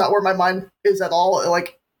 this is not where my mind is at all,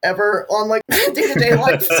 like, ever on, like, day-to-day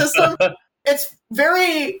life system. It's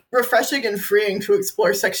very refreshing and freeing to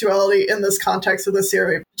explore sexuality in this context of the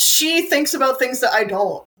series. She thinks about things that I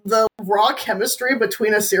don't. The raw chemistry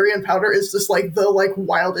between Asiri and Powder is just like the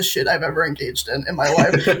wildest shit I've ever engaged in my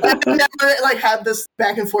life. I've never had this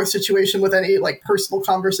back and forth situation with any personal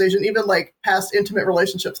conversation, even past intimate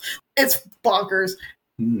relationships. It's bonkers.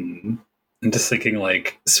 I'm just thinking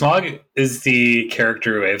Smog is the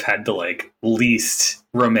character who I've had the least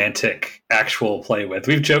romantic actual play with.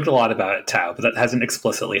 We've joked a lot about it, Tao, but that hasn't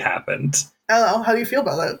explicitly happened. I don't know. How do you feel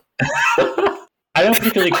about it? I don't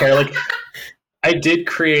particularly care. I did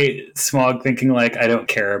create Smog thinking I don't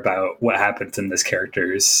care about what happens in this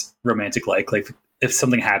character's romantic life. If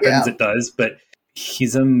something happens, it does. But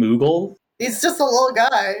he's a Moogle. He's just a little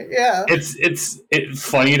guy. Yeah. It's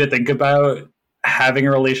funny to think about having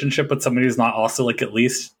a relationship with somebody who's not also at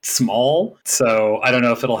least small. So I don't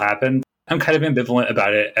know if it'll happen. I'm kind of ambivalent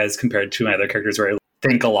about it as compared to my other characters where I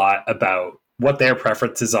think a lot about what their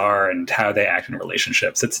preferences are and how they act in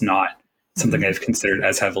relationships. It's not something I've considered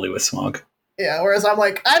as heavily with Smog. Yeah, whereas I'm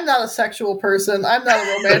I'm not a sexual person. I'm not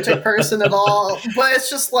a romantic person at all. But it's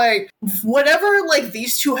just whatever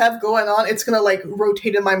these two have going on, it's gonna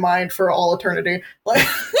rotate in my mind for all eternity. I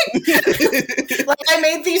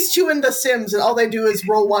made these two in The Sims, and all they do is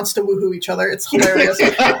roll wants to woohoo each other. It's hilarious.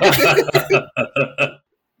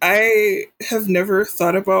 I have never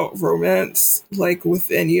thought about romance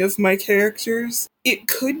with any of my characters. It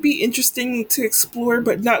could be interesting to explore,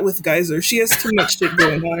 but not with Geyser. She has too much shit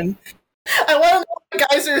going on. I want to know what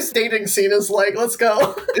Geyser's dating scene is like. Let's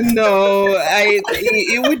go. No,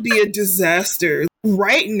 it would be a disaster.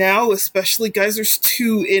 Right now, especially, Geyser's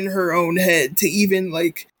too in her own head to even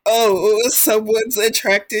someone's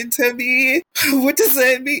attracted to me. What does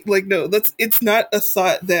that mean? No, it's not a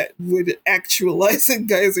thought that would actualize in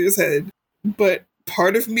Geyser's head. But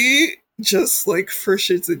part of me, just for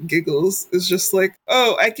shits and giggles, is just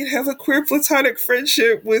oh, I can have a queer platonic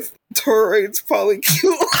friendship with Toroid's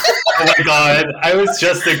polycule. Oh my god, I was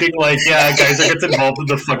just thinking Geyser gets involved in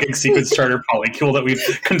the fucking sequence charter polycule that we've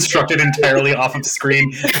constructed entirely off of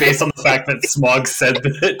screen based on the fact that Smog said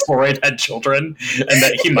that Toroid had children and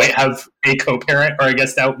that he might have a co-parent, or I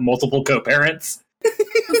guess now multiple co-parents.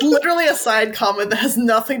 It's literally a side comment that has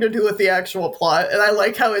nothing to do with the actual plot, and I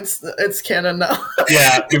like how it's canon now.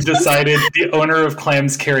 Yeah, we've decided the owner of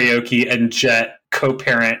Clams Karaoke and Jet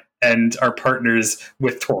co-parent and are partners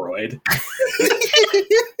with Toroid.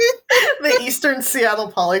 The Eastern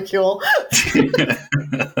Seattle polycule.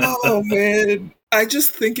 Oh man, I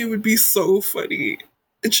just think it would be so funny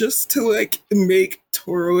just to make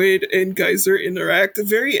Toroid and Geyser interact.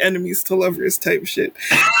 Very enemies to lovers type shit.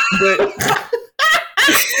 But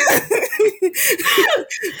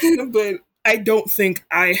but I don't think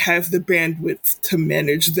I have the bandwidth to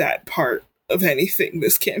manage that part of anything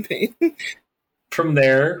this campaign. From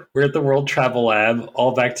there, we're at the World Travel Lab,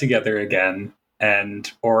 all back together again,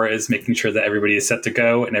 and Aura is making sure that everybody is set to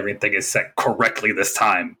go and everything is set correctly this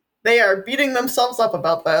time. They are beating themselves up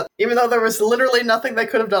about that, even though there was literally nothing they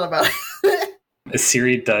could have done about it.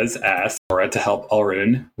 Asiri does ask Aura to help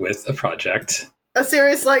Alrune with a project.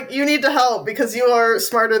 Asiri's you need to help because you are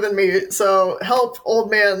smarter than me, so help,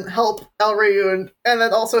 old man, help Alrune. And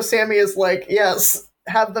then also Sammy is yes,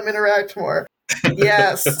 have them interact more.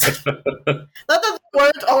 Yes. Not that they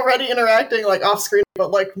weren't already interacting off screen,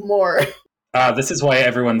 but more. This is why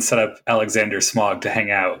everyone set up Alexander Smog to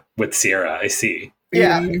hang out with Sierra, I see.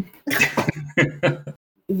 Yeah.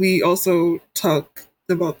 We also talked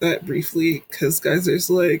about that briefly because Geyser's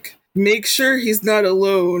make sure he's not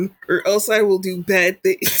alone or else I will do bad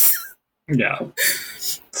things. Yeah.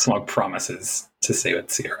 Smog promises to stay with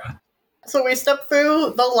Sierra. So we step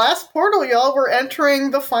through the last portal, y'all. We're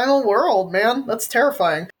entering the final world, man. That's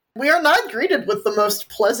terrifying. We are not greeted with the most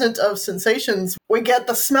pleasant of sensations. We get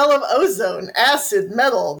the smell of ozone, acid,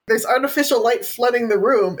 metal. There's artificial light flooding the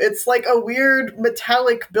room. It's a weird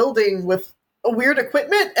metallic building with a weird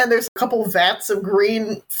equipment, and there's a couple vats of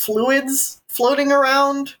green fluids floating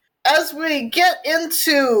around. As we get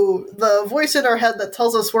into the voice in our head that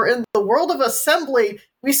tells us we're in the world of assembly,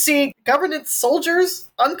 we see governance soldiers,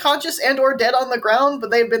 unconscious and or dead on the ground,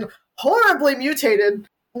 but they've been horribly mutated.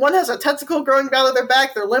 One has a tentacle growing out of their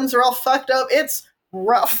back, their limbs are all fucked up. It's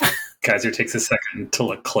rough. Geyser takes a second to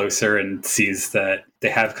look closer and sees that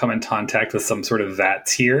they have come in contact with some sort of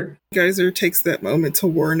vats here. Geyser takes that moment to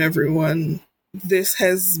warn everyone this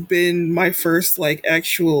has been my first like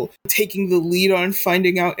actual taking the lead on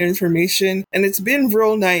finding out information, and it's been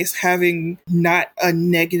real nice having not a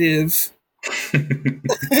negative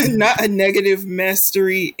not a negative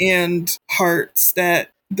mastery and hearts that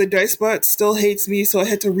the dice bot still hates me, so I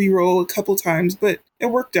had to re-roll a couple times, but it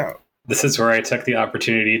worked out. This is where I took the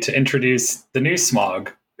opportunity to introduce the new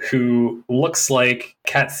Smog, who looks like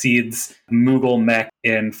Cat Seed's Moogle mech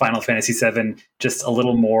in Final Fantasy VII, just a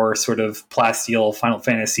little more sort of plasteel Final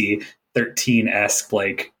Fantasy 13-esque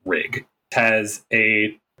like rig. Has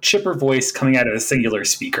a chipper voice coming out of a singular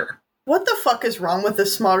speaker. What the fuck is wrong with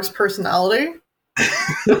this Smog's personality?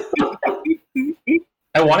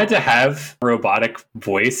 I wanted to have a robotic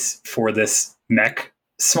voice for this mech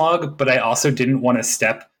Smog, but I also didn't want to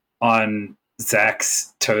step on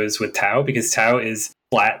Zach's toes with Tau, because Tau is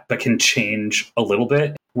flat but can change a little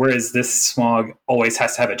bit, whereas this Smog always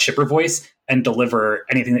has to have a chipper voice and deliver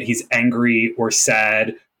anything that he's angry or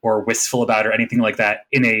sad or wistful about or anything like that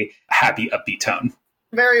in a happy, upbeat tone.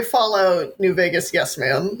 Very Fallout New Vegas yes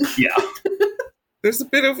man. Yeah. There's a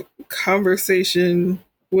bit of conversation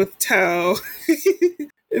with Tau.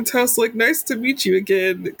 And Tau's like, nice to meet you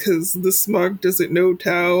again, because the Smog doesn't know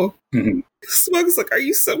Tau. Mm-hmm. Smog's like, are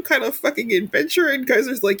you some kind of fucking adventurer? And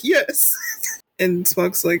Geyser's like, yes. And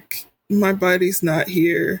Smog's like, my body's not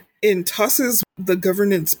here. And tosses the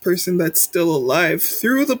governance person that's still alive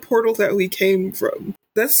through the portal that we came from.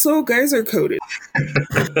 That's so Geyser coded.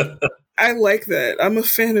 I like that. I'm a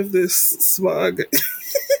fan of this Smog.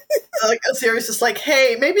 Like Asiri's just like,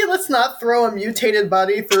 hey, maybe let's not throw a mutated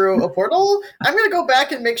body through a portal. I'm gonna go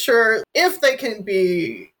back and make sure if they can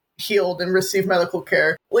be healed and receive medical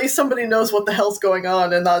care, at least somebody knows what the hell's going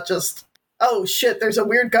on and not just, oh shit, there's a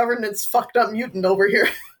weird governance fucked up mutant over here.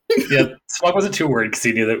 Yeah, Smog wasn't too worried because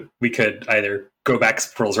he knew that we could either go back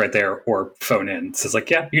portals right there or phone in. So it's like,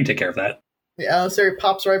 yeah, you can take care of that. Yeah, Asiri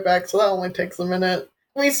pops right back, so that only takes a minute.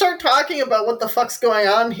 We start talking about what the fuck's going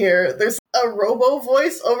on here. There's a robo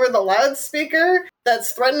voice over the loudspeaker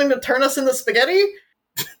that's threatening to turn us into spaghetti.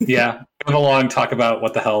 Yeah, have a long talk about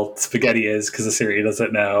what the hell spaghetti is, because Asiri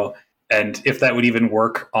doesn't know, and if that would even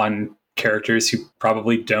work on characters who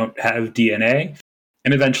probably don't have DNA,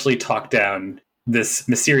 and eventually talk down this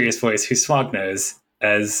mysterious voice who Smog knows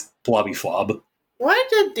as Blobby Flob. Why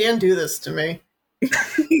did Dan do this to me?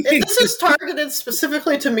 If this is targeted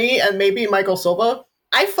specifically to me and maybe Michael Silva,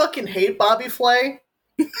 I fucking hate Bobby Flay.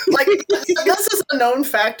 Like, this is a known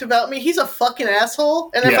fact about me. He's a fucking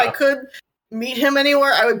asshole, and if I could meet him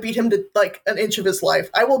anywhere, I would beat him to, like, an inch of his life.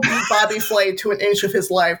 I will beat Bobby Flay to an inch of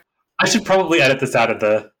his life. I should probably edit this out of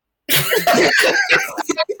the...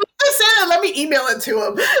 Let me email it to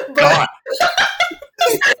him. God.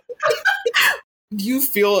 You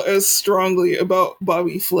feel as strongly about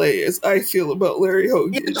Bobby Flay as I feel about Larry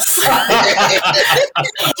Hogan. Yes.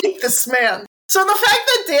 I hate this man. So the fact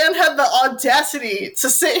that Dan had the audacity to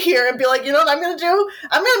sit here and be like, you know what I'm going to do?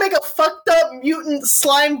 I'm going to make a fucked up mutant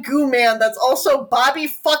slime goo man that's also Bobby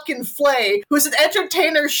fucking Flay, who's an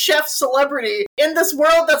entertainer, chef, celebrity, in this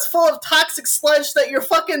world that's full of toxic sludge that your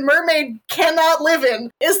fucking mermaid cannot live in,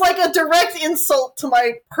 is like a direct insult to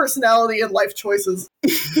my personality and life choices.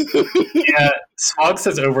 Yeah, Smog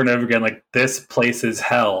says over and over again, like, this place is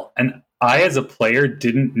hell. And I, as a player,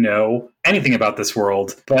 didn't know anything about this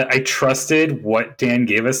world, but I trusted what Dan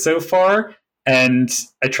gave us so far, and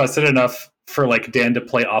I trusted enough for, like, Dan to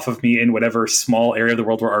play off of me in whatever small area of the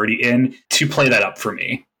world we're already in to play that up for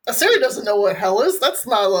me. Asiri doesn't know what hell is. That's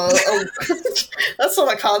not that's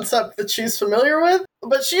not a concept that she's familiar with,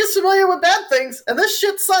 but she is familiar with bad things, and this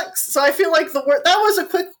shit sucks. So I feel like the word that was a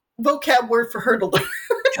quick vocab word for her to learn.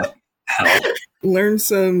 Hell. Learn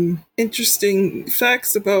some interesting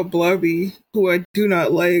facts about Blobby, who I do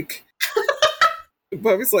not like.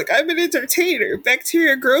 Bobby's like, I'm an entertainer.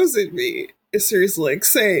 Bacteria grows in me. Asiri's like,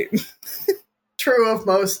 same. True of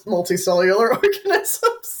most multicellular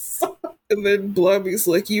organisms. And then Blobby's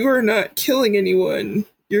like, you are not killing anyone.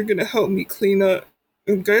 You're gonna help me clean up.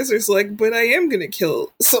 And Geyser's like, but I am gonna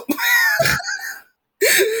kill someone.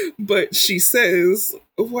 But she says,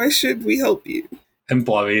 why should we help you? And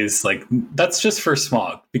Blobby is like, that's just for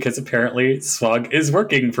Smog, because apparently Smog is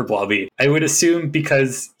working for Blobby. I would assume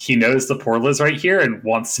because he knows the portal is right here and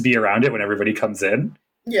wants to be around it when everybody comes in.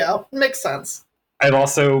 Yeah, makes sense. I've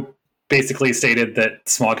also basically stated that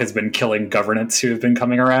Smog has been killing governance who have been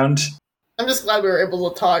coming around. I'm just glad we were able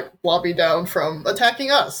to talk Blobby down from attacking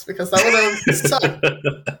us, because that would have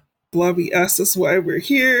sucked. Blobby asks us why we're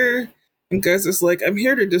here, and Geyser's like, I'm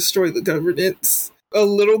here to destroy the governance. A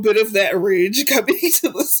little bit of that rage coming to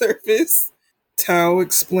the surface. Tau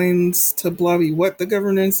explains to Blobby what the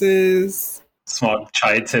governance is. Smog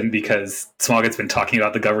chides him because Smog has been talking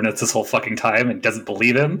about the governance this whole fucking time and doesn't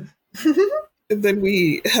believe him. And then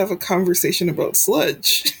we have a conversation about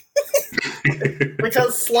sludge.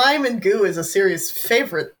 Because slime and goo is a Siri's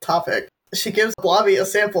favorite topic. She gives Blobby a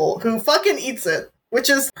sample, who fucking eats it, which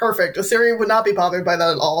is perfect. A Siri would not be bothered by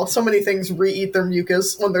that at all. So many things re-eat their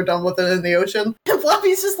mucus when they're done with it in the ocean. And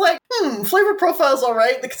Blobby's just like, flavor profile's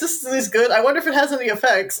alright, the consistency's good, I wonder if it has any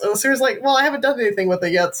effects. And Siri's like, well, I haven't done anything with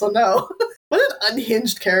it yet, so no. What an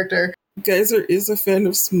unhinged character. Geyser is a fan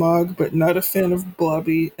of Smog, but not a fan of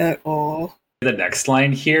Blobby at all. The next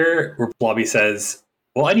line here, where Blobby says,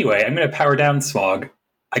 well, anyway, I'm going to power down Smog.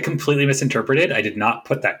 I completely misinterpreted. I did not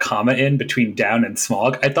put that comma in between down and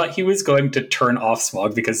Smog. I thought he was going to turn off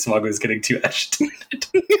Smog because Smog was getting too agitated.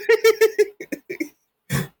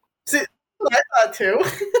 See, I thought too.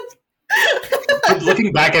 But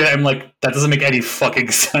looking back at it, I'm like, that doesn't make any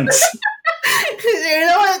fucking sense. You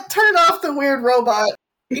know what? Turn off the weird robot.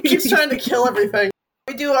 He keeps trying to kill everything.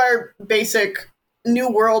 We do our basic New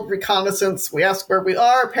World reconnaissance. We ask where we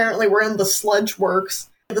are. Apparently we're in the sludge works.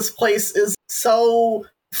 This place is so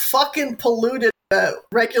fucking polluted that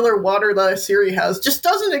regular water that Siri has just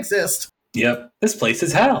doesn't exist. Yep, this place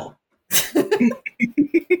is hell.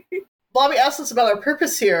 Blobby asks us about our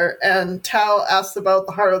purpose here, and Tao asks about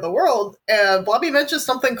the heart of the world, and Blobby mentions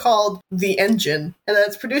something called the engine, and that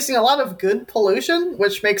it's producing a lot of good pollution,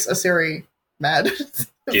 which makes a Siri mad.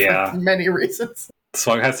 Yeah. For many reasons.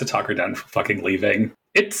 Smog has to talk her down for fucking leaving.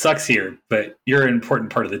 It sucks here, but you're an important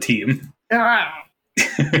part of the team.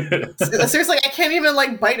 Seriously, I can't even,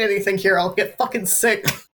 bite anything here. I'll get fucking sick.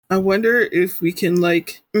 I wonder if we can,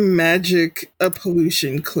 magic a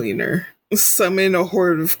pollution cleaner. Summon a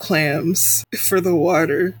horde of clams for the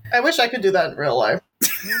water. I wish I could do that in real life.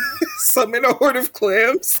 Summon a horde of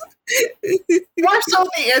clams? More so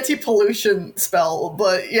the anti-pollution spell,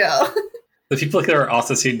 but yeah. The people here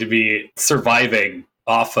also seem to be surviving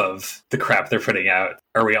off of the crap they're putting out.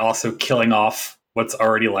 Are we also killing off what's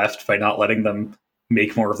already left by not letting them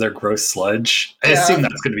make more of their gross sludge? I assume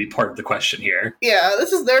that's going to be part of the question here. Yeah,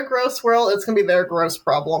 this is their gross world. It's going to be their gross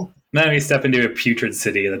problem. Then we step into a putrid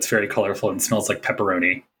city that's very colorful and smells like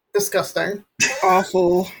pepperoni. Disgusting.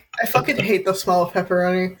 Awful. I fucking hate the smell of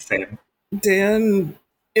pepperoni. Same. Dan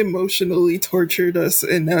emotionally tortured us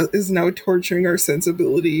and is now torturing our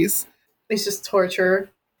sensibilities. It's just torture.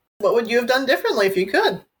 What would you have done differently if you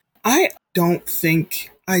could? I don't think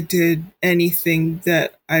I did anything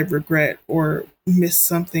that I regret or missed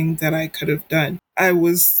something that I could have done. I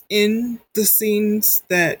was in the scenes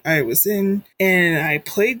that I was in, and I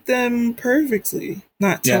played them perfectly.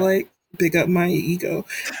 Not to, big up my ego,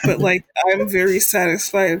 but, I'm very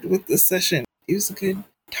satisfied with the session. It was a good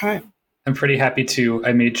time. I'm pretty happy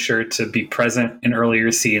I made sure to be present in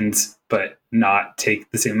earlier scenes, but not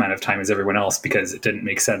take the same amount of time as everyone else because it didn't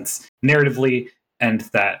make sense narratively, and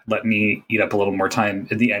that let me eat up a little more time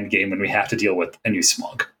in the end game when we have to deal with a new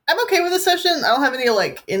Smog. I'm okay with the session. I don't have any,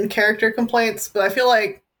 in-character complaints, but I feel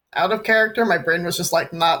like out of character, my brain was just,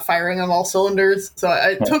 not firing on all cylinders, so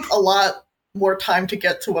I took a lot more time to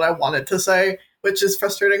get to what I wanted to say, which is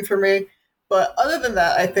frustrating for me. But other than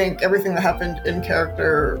that, I think everything that happened in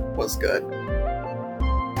character was good.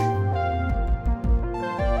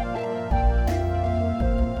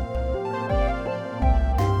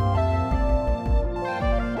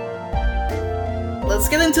 Let's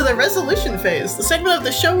get into the resolution phase, the segment of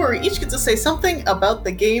the show where we each get to say something about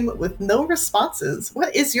the game with no responses.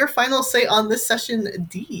 What is your final say on this session,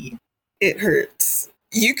 D? It hurts.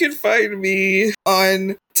 You can find me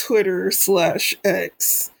on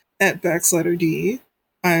Twitter/X at @backslider_D.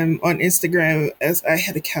 I'm on Instagram as I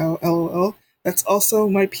had a cow, LOL. That's also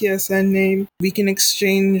my PSN name. We can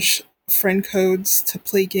exchange friend codes to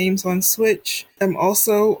play games on Switch. I'm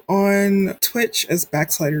also on Twitch as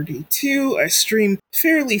 @BacksliderD2. I stream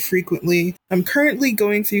fairly frequently. I'm currently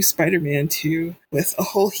going through Spider-Man 2 with a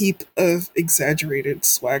whole heap of exaggerated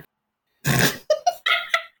swag.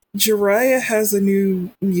 Jiraiya has a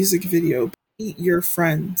new music video, Eat Your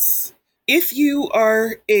Friends. If you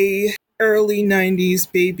are a early 90s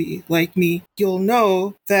baby like me, you'll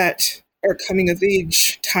know that our coming of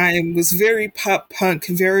age time was very pop punk,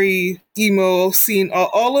 very emo scene,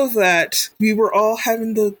 all of that. We were all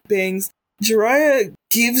having the bangs. Jiraiya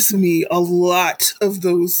gives me a lot of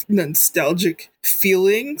those nostalgic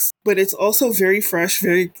feelings, but it's also very fresh,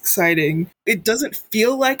 very exciting. It doesn't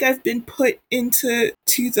feel like I've been put into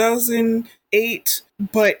 2008,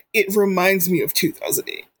 but it reminds me of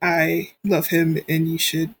 2008. I love him, and you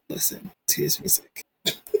should listen to his music.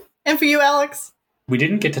 And for you, Alex? We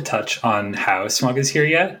didn't get to touch on how Smog is here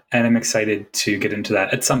yet, and I'm excited to get into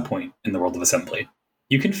that at some point in the world of Assembly.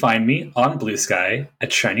 You can find me on Blue Sky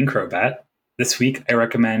at Shining Crowbat. This week, I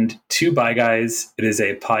recommend Two Bi Guys. It is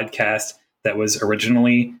a podcast that was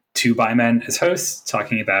originally two bi men as hosts,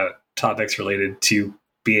 talking about topics related to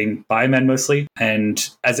being bi men mostly. And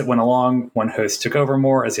as it went along, one host took over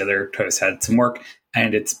more as the other host had some work.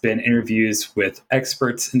 And it's been interviews with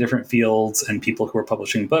experts in different fields and people who are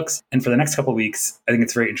publishing books. And for the next couple of weeks, I think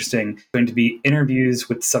it's very interesting. It's going to be interviews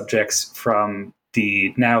with subjects from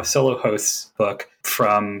the now solo host's book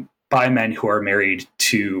from bi men who are married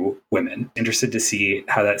to women. Interested to see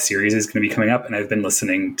how that series is going to be coming up. And I've been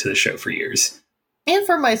listening to the show for years. And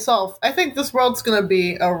for myself, I think this world's going to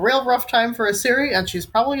be a real rough time for Asiri, and she's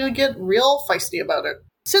probably going to get real feisty about it.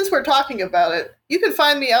 Since we're talking about it, you can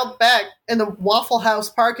find me out back in the Waffle House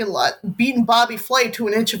parking lot, beating Bobby Flay to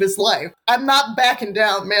an inch of his life. I'm not backing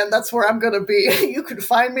down, man. That's where I'm going to be. You can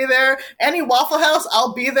find me there. Any Waffle House,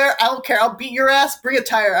 I'll be there. I don't care. I'll beat your ass. Bring a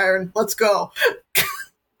tire iron. Let's go.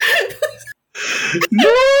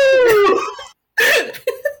 No!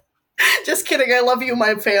 Just kidding. I love you,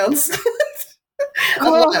 my fans.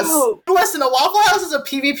 Unless in a Waffle House is a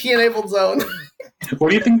PvP-enabled zone. What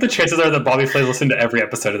do you think the chances are that Bobby Flay listened to every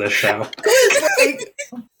episode of this show? Like,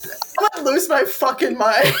 I would lose my fucking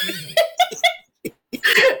mind. And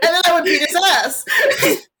then I would beat his ass.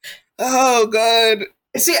 Oh, God.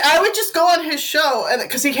 See, I would just go on his show, and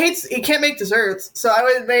because he can't make desserts, so I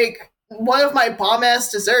would make one of my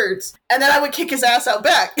bomb-ass desserts, and then I would kick his ass out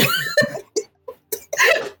back.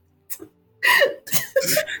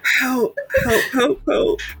 Help.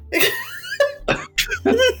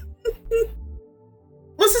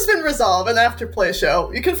 This has been Resolve, an afterplay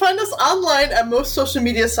show. You can find us online at most social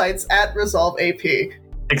media sites at ResolveAP.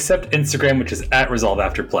 Except Instagram, which is at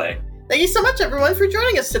ResolveAfterplay. Thank you so much, everyone, for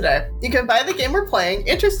joining us today. You can buy the game we're playing,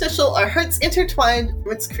 Interstitial Our Hearts Intertwined,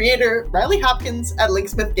 from its creator, Riley Hopkins, at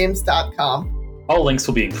linksmithgames.com. All links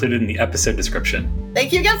will be included in the episode description.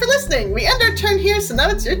 Thank you again for listening. We end our turn here, so now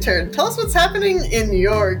it's your turn. Tell us what's happening in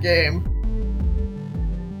your game.